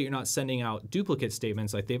make sure that you're not sending out duplicate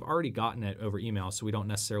statements, like they've already gotten it over email, so we don't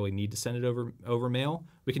necessarily need to send it over mail,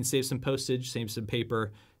 we can save some postage, save some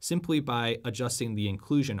paper, simply by adjusting the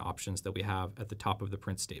inclusion options that we have at the top of the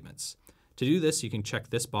print statements. To do this, you can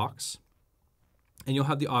check this box, and you'll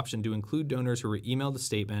have the option to include donors who were emailed the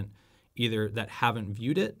statement, either that haven't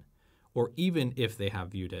viewed it, or even if they have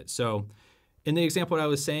viewed it. So in the example I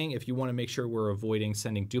was saying, if you want to make sure we're avoiding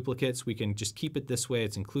sending duplicates, we can just keep it this way.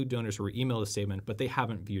 It's include donors who were emailed a statement, but they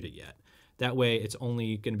haven't viewed it yet. That way, it's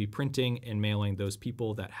only going to be printing and mailing those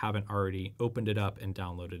people that haven't already opened it up and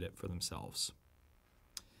downloaded it for themselves.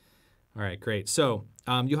 All right, great. So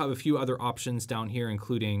you'll have a few other options down here,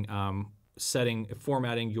 including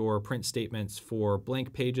formatting your print statements for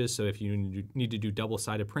blank pages. So if you need to do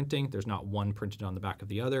double-sided printing, there's not one printed on the back of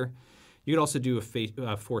the other. You could also do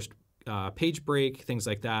a forced page break, things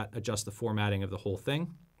like that, adjust the formatting of the whole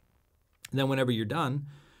thing. And then whenever you're done,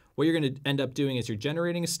 what you're going to end up doing is you're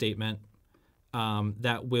generating a statement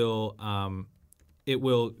that will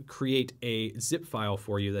create a zip file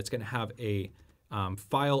for you that's going to have a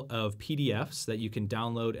file of PDFs that you can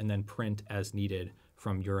download and then print as needed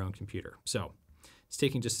from your own computer. So it's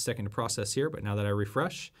taking just a second to process here, but now that I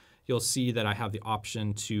refresh, you'll see that I have the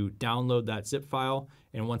option to download that zip file.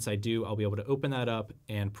 And once I do, I'll be able to open that up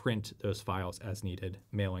and print those files as needed,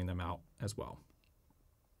 mailing them out as well.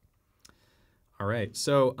 All right,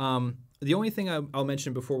 so the only thing I'll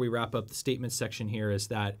mention before we wrap up the statement section here is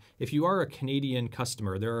that if you are a Canadian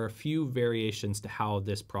customer, there are a few variations to how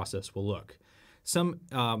this process will look. Some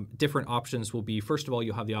different options will be, first of all,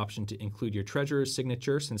 you'll have the option to include your treasurer's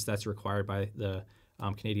signature, since that's required by the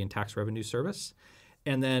Canadian Tax Revenue Service.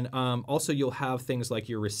 And then also you'll have things like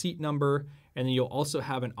your receipt number, and then you'll also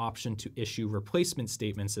have an option to issue replacement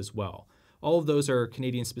statements as well. All of those are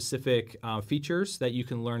Canadian-specific features that you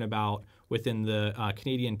can learn about within the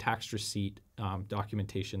Canadian tax receipt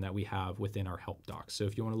documentation that we have within our help docs. So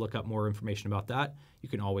if you want to look up more information about that, you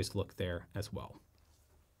can always look there as well.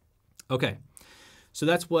 Okay, so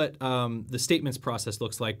that's what the statements process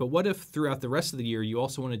looks like. But what if throughout the rest of the year you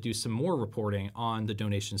also want to do some more reporting on the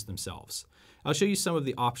donations themselves? I'll show you some of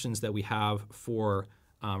the options that we have for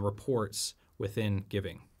reports within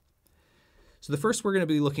giving. So the first we're going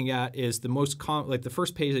to be looking at is the most the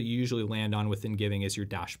first page that you usually land on within giving is your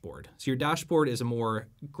dashboard. So your dashboard is a more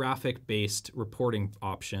graphic-based reporting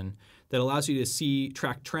option that allows you to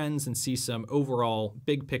track trends and see some overall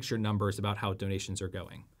big picture numbers about how donations are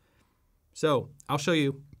going. So I'll show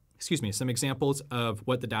you, some examples of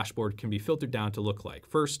what the dashboard can be filtered down to look like.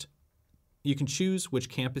 First, you can choose which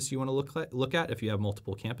campus you want to look at if you have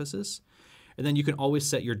multiple campuses. And then you can always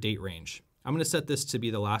set your date range. I'm going to set this to be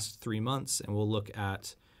the last 3 months, and we'll look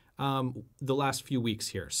at the last few weeks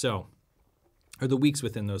here. So, or the weeks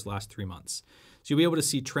within those last 3 months. So you'll be able to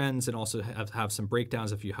see trends and also have some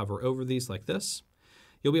breakdowns if you hover over these like this.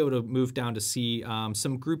 You'll be able to move down to see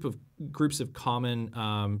some groups of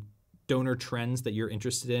common donor trends that you're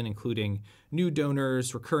interested in, including new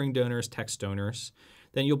donors, recurring donors, text donors.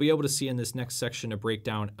 Then you'll be able to see in this next section a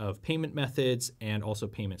breakdown of payment methods and also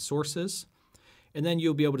payment sources. And then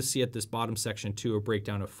you'll be able to see at this bottom section too a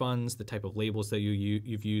breakdown of funds, the type of labels that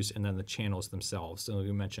you've used, and then the channels themselves. So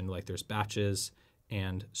we mentioned like there's batches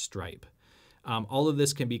and Stripe. All of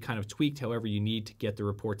this can be kind of tweaked however you need to get the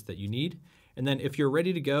reports that you need. And then if you're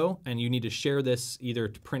ready to go and you need to share this either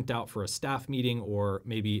to print out for a staff meeting or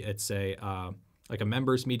maybe it's like a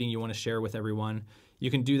members meeting you want to share with everyone,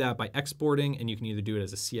 you can do that by exporting, and you can either do it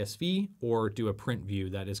as a CSV or do a print view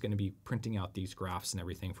that is going to be printing out these graphs and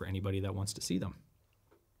everything for anybody that wants to see them.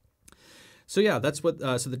 So yeah, that's what,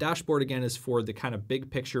 so the dashboard again is for the kind of big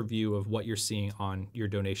picture view of what you're seeing on your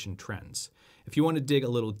donation trends. If you want to dig a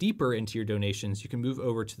little deeper into your donations, you can move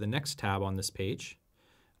over to the next tab on this page,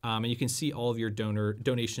 and you can see all of your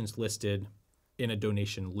donations listed in a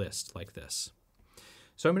donation list like this.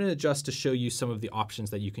 So I'm going to adjust to show you some of the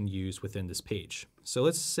options that you can use within this page. So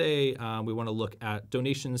let's say we want to look at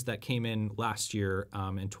donations that came in last year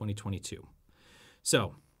in 2022.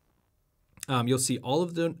 So you'll see all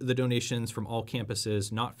of the donations from all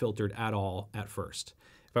campuses not filtered at all at first.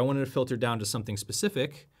 If I wanted to filter down to something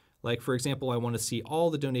specific, like for example, I want to see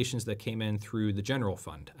all the donations that came in through the general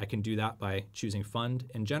fund, I can do that by choosing Fund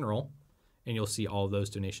and General, and you'll see all of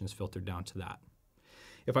those donations filtered down to that.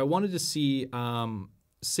 If I wanted to see,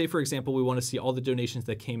 say for example, we want to see all the donations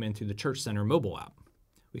that came in through the Church Center mobile app.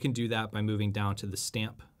 We can do that by moving down to the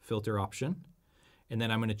stamp filter option, and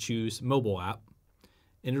then I'm going to choose mobile app,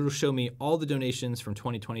 and it'll show me all the donations from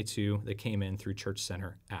 2022 that came in through Church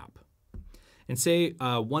Center app. And say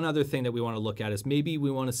one other thing that we want to look at is maybe we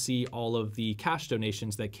want to see all of the cash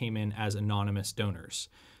donations that came in as anonymous donors.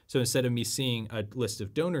 So instead of me seeing a list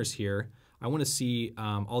of donors here, I want to see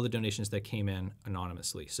all the donations that came in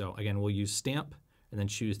anonymously. So again, we'll use stamp and then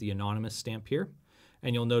choose the anonymous stamp here.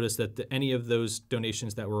 And you'll notice that any of those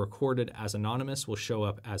donations that were recorded as anonymous will show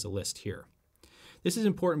up as a list here. This is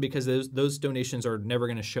important because those donations are never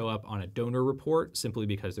going to show up on a donor report simply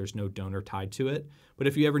because there's no donor tied to it. But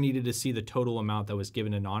if you ever needed to see the total amount that was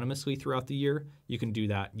given anonymously throughout the year, you can do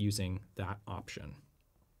that using that option.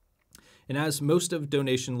 And as most of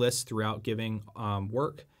donation lists throughout giving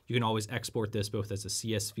work, you can always export this both as a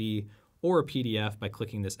CSV or a PDF by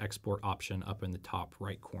clicking this export option up in the top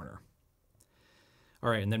right corner.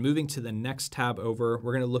 All right, and then moving to the next tab over,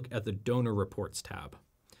 we're going to look at the donor reports tab.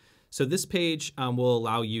 So this page will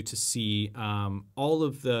allow you to see all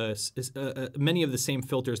of many of the same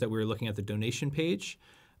filters that we were looking at the donation page.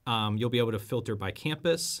 You'll be able to filter by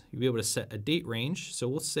campus. You'll be able to set a date range. So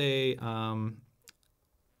we'll say,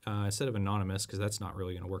 instead of anonymous, because that's not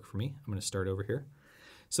really going to work for me, I'm going to start over here.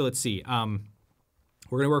 So let's see.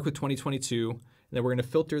 We're going to work with 2022. And then we're going to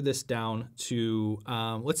filter this down to,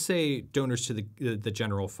 let's say, donors to the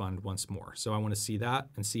general fund once more. So I want to see that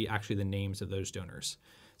and see actually the names of those donors.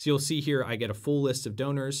 So you'll see here I get a full list of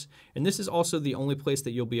donors, and this is also the only place that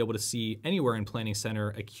you'll be able to see anywhere in Planning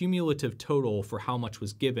Center a cumulative total for how much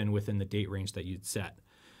was given within the date range that you'd set.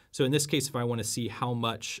 So in this case, if I want to see how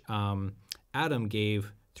much Adam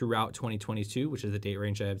gave throughout 2022, which is the date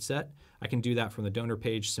range I have set, I can do that from the donor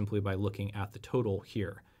page simply by looking at the total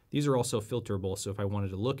here. These are also filterable, so if I wanted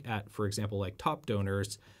to look at, for example, like top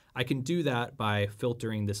donors, I can do that by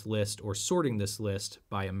filtering this list or sorting this list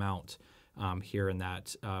by amount. Here in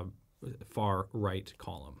that far right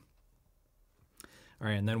column. All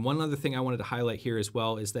right, and then one other thing I wanted to highlight here as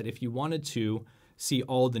well is that if you wanted to see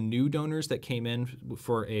all the new donors that came in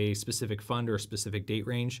for a specific fund or a specific date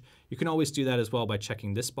range, you can always do that as well by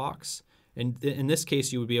checking this box. And in this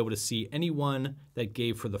case, you would be able to see anyone that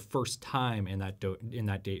gave for the first time in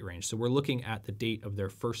that date range. So we're looking at the date of their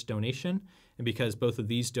first donation, and because both of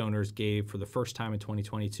these donors gave for the first time in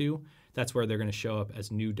 2022, that's where they're going to show up as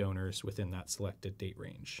new donors within that selected date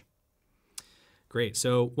range. Great.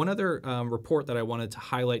 So one other report that I wanted to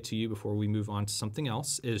highlight to you before we move on to something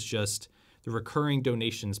else is just the recurring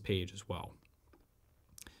donations page as well.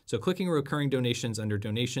 So clicking recurring donations under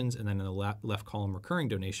donations and then in the left column recurring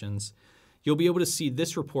donations, you'll be able to see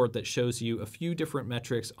this report that shows you a few different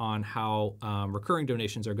metrics on how recurring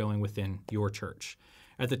donations are going within your church.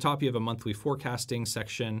 At the top, you have a monthly forecasting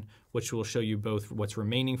section, which will show you both what's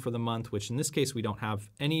remaining for the month, which in this case, we don't have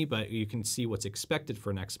any, but you can see what's expected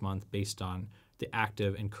for next month based on the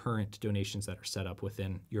active and current donations that are set up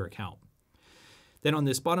within your account. Then on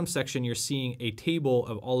this bottom section, you're seeing a table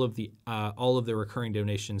of all of the recurring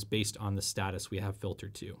donations based on the status we have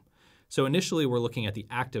filtered to. So initially, we're looking at the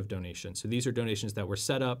active donations. So these are donations that were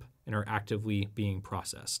set up and are actively being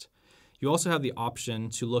processed. You also have the option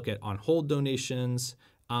to look at on-hold donations.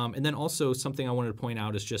 And then also something I wanted to point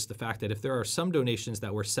out is just the fact that if there are some donations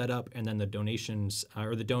that were set up and then the donations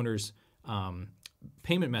or the donor's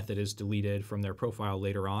payment method is deleted from their profile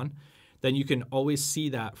later on, then you can always see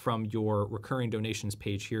that from your recurring donations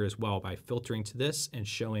page here as well by filtering to this and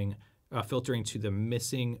showing filtering to the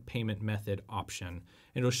missing payment method option.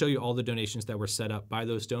 And it'll show you all the donations that were set up by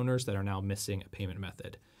those donors that are now missing a payment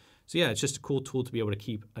method. So yeah, it's just a cool tool to be able to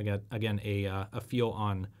keep, again, a feel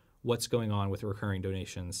on what's going on with recurring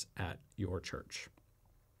donations at your church.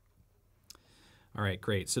 All right,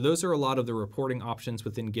 great. So those are a lot of the reporting options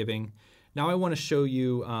within giving. Now I want to show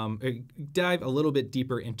you, dive a little bit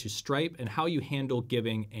deeper into Stripe and how you handle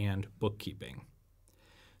giving and bookkeeping.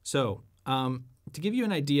 So to give you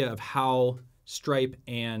an idea of how Stripe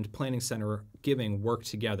and Planning Center giving work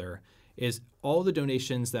together is all the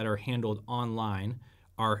donations that are handled online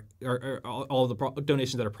all the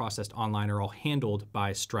donations that are processed online are all handled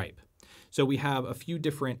by Stripe. So we have a few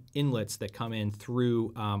different inlets that come in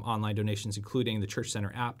through online donations, including the Church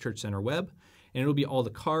Center app, Church Center web, and it'll be all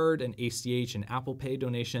the card and ACH and Apple Pay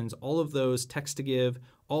donations, all of those, text to give,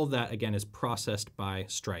 all of that, again, is processed by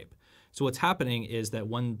Stripe. So what's happening is that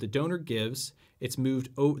when the donor gives,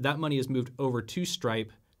 that money is moved over to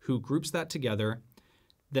Stripe, who groups that together.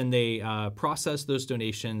 Then they process those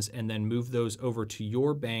donations and then move those over to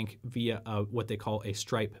your bank via what they call a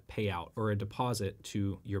Stripe payout or a deposit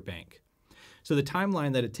to your bank. So the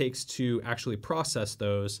timeline that it takes to actually process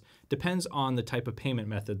those depends on the type of payment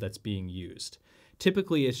method that's being used.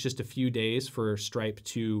 Typically, it's just a few days for Stripe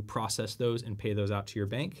to process those and pay those out to your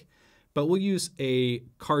bank. But we'll use a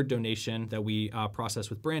card donation that we processed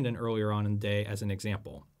with Brandon earlier on in the day as an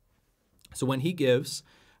example. So when he gives,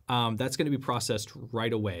 that's going to be processed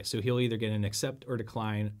right away. So he'll either get an accept or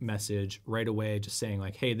decline message right away, just saying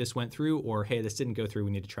like, hey, this went through, or hey, this didn't go through,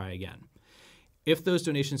 we need to try again. If those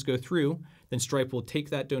donations go through, then Stripe will take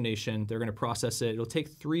that donation, they're going to process it. It'll take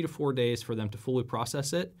 3 to 4 days for them to fully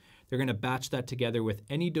process it. They're going to batch that together with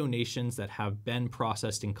any donations that have been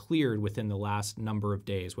processed and cleared within the last number of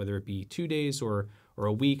days, whether it be 2 days or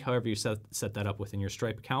a week, however you set that up within your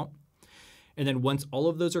Stripe account. And then once all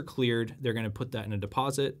of those are cleared, they're going to put that in a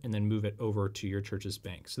deposit and then move it over to your church's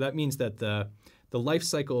bank. So that means that the life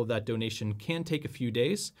cycle of that donation can take a few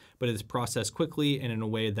days, but it's processed quickly and in a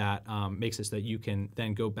way that makes it so that you can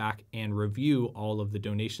then go back and review all of the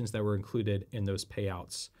donations that were included in those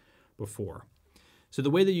payouts before. So the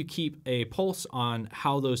way that you keep a pulse on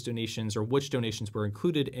how those donations or which donations were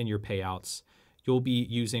included in your payouts, you'll be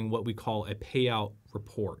using what we call a payout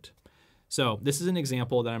report. So this is an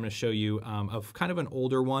example that I'm going to show you of kind of an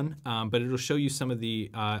older one, but it'll show you some of the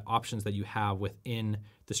options that you have within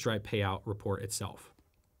the Stripe payout report itself.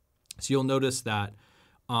 So you'll notice that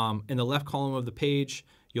in the left column of the page,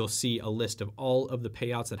 you'll see a list of all of the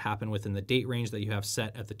payouts that happen within the date range that you have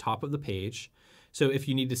set at the top of the page. So if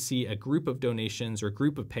you need to see a group of donations or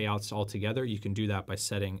group of payouts all together, you can do that by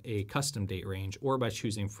setting a custom date range or by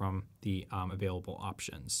choosing from the available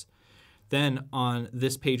options. Then on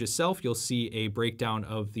this page itself, you'll see a breakdown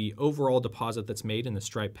of the overall deposit that's made in the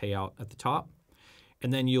Stripe payout at the top.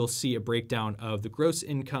 And then you'll see a breakdown of the gross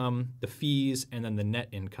income, the fees, and then the net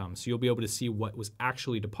income. So you'll be able to see what was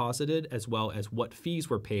actually deposited as well as what fees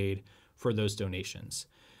were paid for those donations.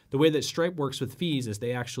 The way that Stripe works with fees is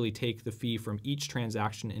they actually take the fee from each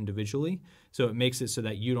transaction individually. So it makes it so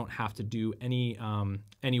that you don't have to do any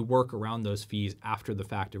work around those fees after the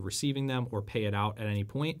fact of receiving them or pay it out at any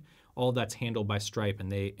point. All that's handled by Stripe, and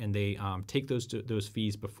they take those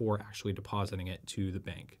fees before actually depositing it to the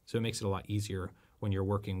bank. So it makes it a lot easier when you're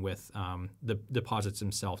working with the deposits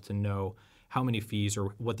themselves to know how many fees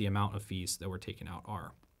or what the amount of fees that were taken out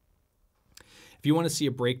are. If you want to see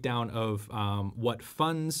a breakdown of what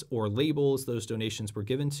funds or labels those donations were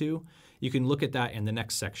given to, you can look at that in the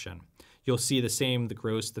next section. You'll see the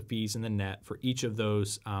gross, the fees, and the net for each of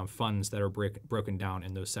those funds that are broken down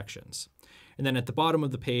in those sections. And then at the bottom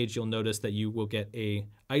of the page, you'll notice that you will get a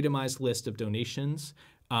itemized list of donations.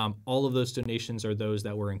 All of those donations are those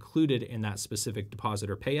that were included in that specific deposit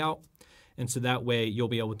or payout. And so that way you'll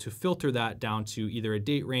be able to filter that down to either a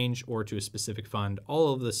date range or to a specific fund,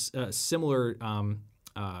 all of the similar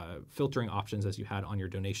filtering options as you had on your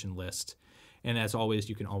donation list. And as always,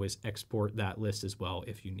 you can always export that list as well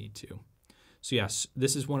if you need to. So yes,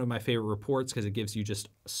 this is one of my favorite reports because it gives you just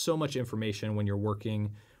so much information when you're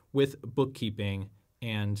working with bookkeeping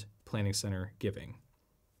and Planning Center giving.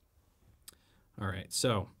 All right,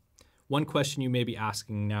 so one question you may be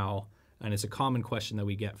asking now and it's a common question that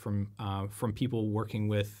we get from people working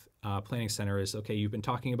with Planning Center is, okay, you've been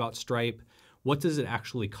talking about Stripe. What does it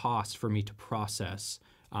actually cost for me to process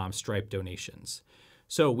Stripe donations?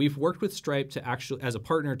 So we've worked with Stripe to actually, as a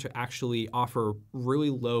partner, to actually offer really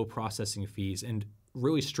low processing fees and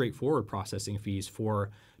really straightforward processing fees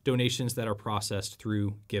for donations that are processed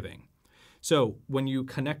through giving. So when you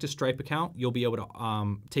connect a Stripe account, you'll be able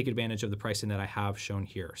to take advantage of the pricing that I have shown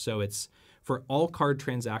here. So it's for all card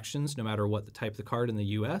transactions, no matter what the type of the card in the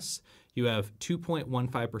US, you have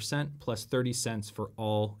 2.15% plus 30 cents for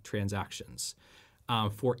all transactions.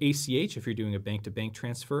 For ACH, if you're doing a bank-to-bank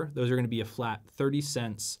transfer, those are going to be a flat 30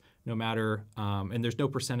 cents no matter, and there's no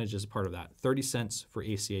percentage as a part of that, 30 cents for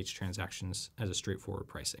ACH transactions as a straightforward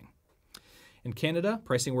pricing. In Canada,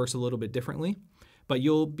 pricing works a little bit differently, but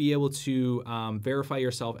you'll be able to verify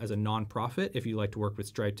yourself as a nonprofit if you like to work with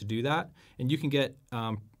Stripe to do that, and you can get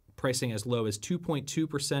pricing as low as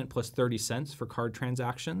 2.2% plus 30 cents for card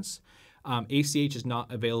transactions. ACH is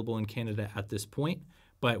not available in Canada at this point,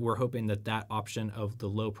 but we're hoping that that option of the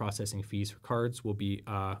low processing fees for cards will be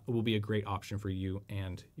a great option for you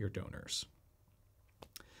and your donors.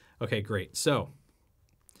 Okay, great. So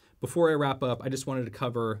before I wrap up, I just wanted to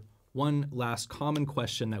cover one last common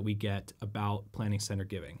question that we get about Planning Center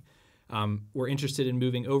giving. We're interested in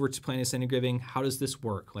moving over to Planning Center giving. How does this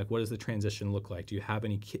work? Like, what does the transition look like? Do you have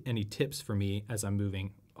any tips for me as I'm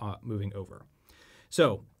moving over?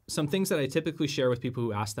 So some things that I typically share with people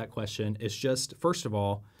who ask that question is just, first of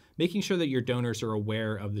all, making sure that your donors are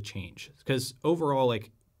aware of the change. Because overall,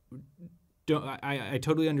 like, I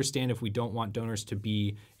totally understand if we don't want donors to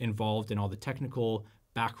be involved in all the technical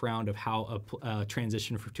background of how a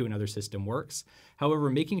transition to another system works. However,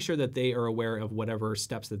 making sure that they are aware of whatever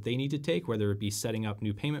steps that they need to take, whether it be setting up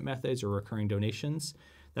new payment methods or recurring donations,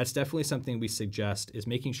 that's definitely something we suggest, is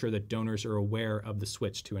making sure that donors are aware of the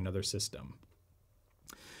switch to another system.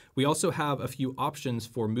 We also have a few options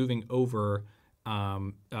for moving over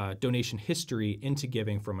donation history into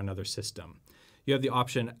giving from another system. You have the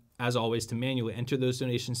option, as always, to manually enter those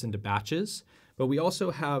donations into batches, but we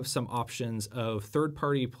also have some options of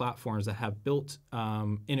third-party platforms that have built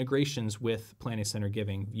integrations with Planning Center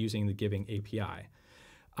Giving using the Giving API.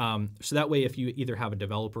 So that way, if you either have a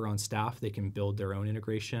developer on staff, they can build their own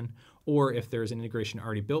integration, or if there's an integration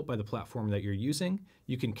already built by the platform that you're using,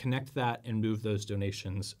 you can connect that and move those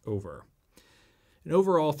donations over. And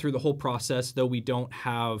overall, through the whole process, though we don't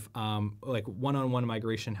have like one-on-one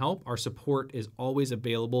migration help, our support is always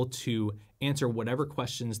available to answer whatever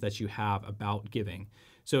questions that you have about giving.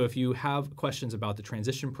 So if you have questions about the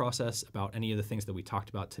transition process, about any of the things that we talked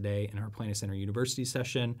about today in our Planning Center University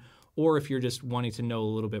session, or if you're just wanting to know a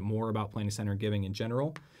little bit more about Planning Center Giving in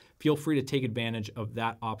general, feel free to take advantage of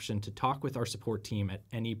that option to talk with our support team at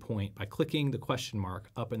any point by clicking the question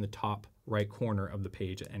mark up in the top right corner of the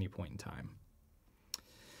page at any point in time.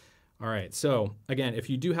 All right, so again, if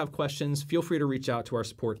you do have questions, feel free to reach out to our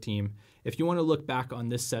support team. If you want to look back on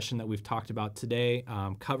this session that we've talked about today,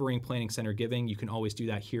 covering Planning Center Giving, you can always do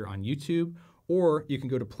that here on YouTube, or you can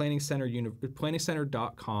go to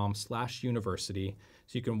planningcenter.com/university.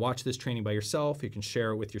 So you can watch this training by yourself, you can share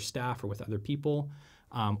it with your staff or with other people,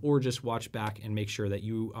 or just watch back and make sure that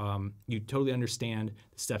you totally understand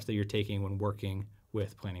the steps that you're taking when working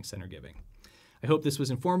with Planning Center Giving. I hope this was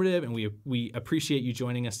informative, and we appreciate you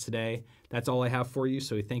joining us today. That's all I have for you,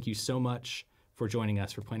 so thank you so much for joining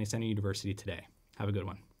us for Planning Center University today. Have a good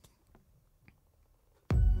one.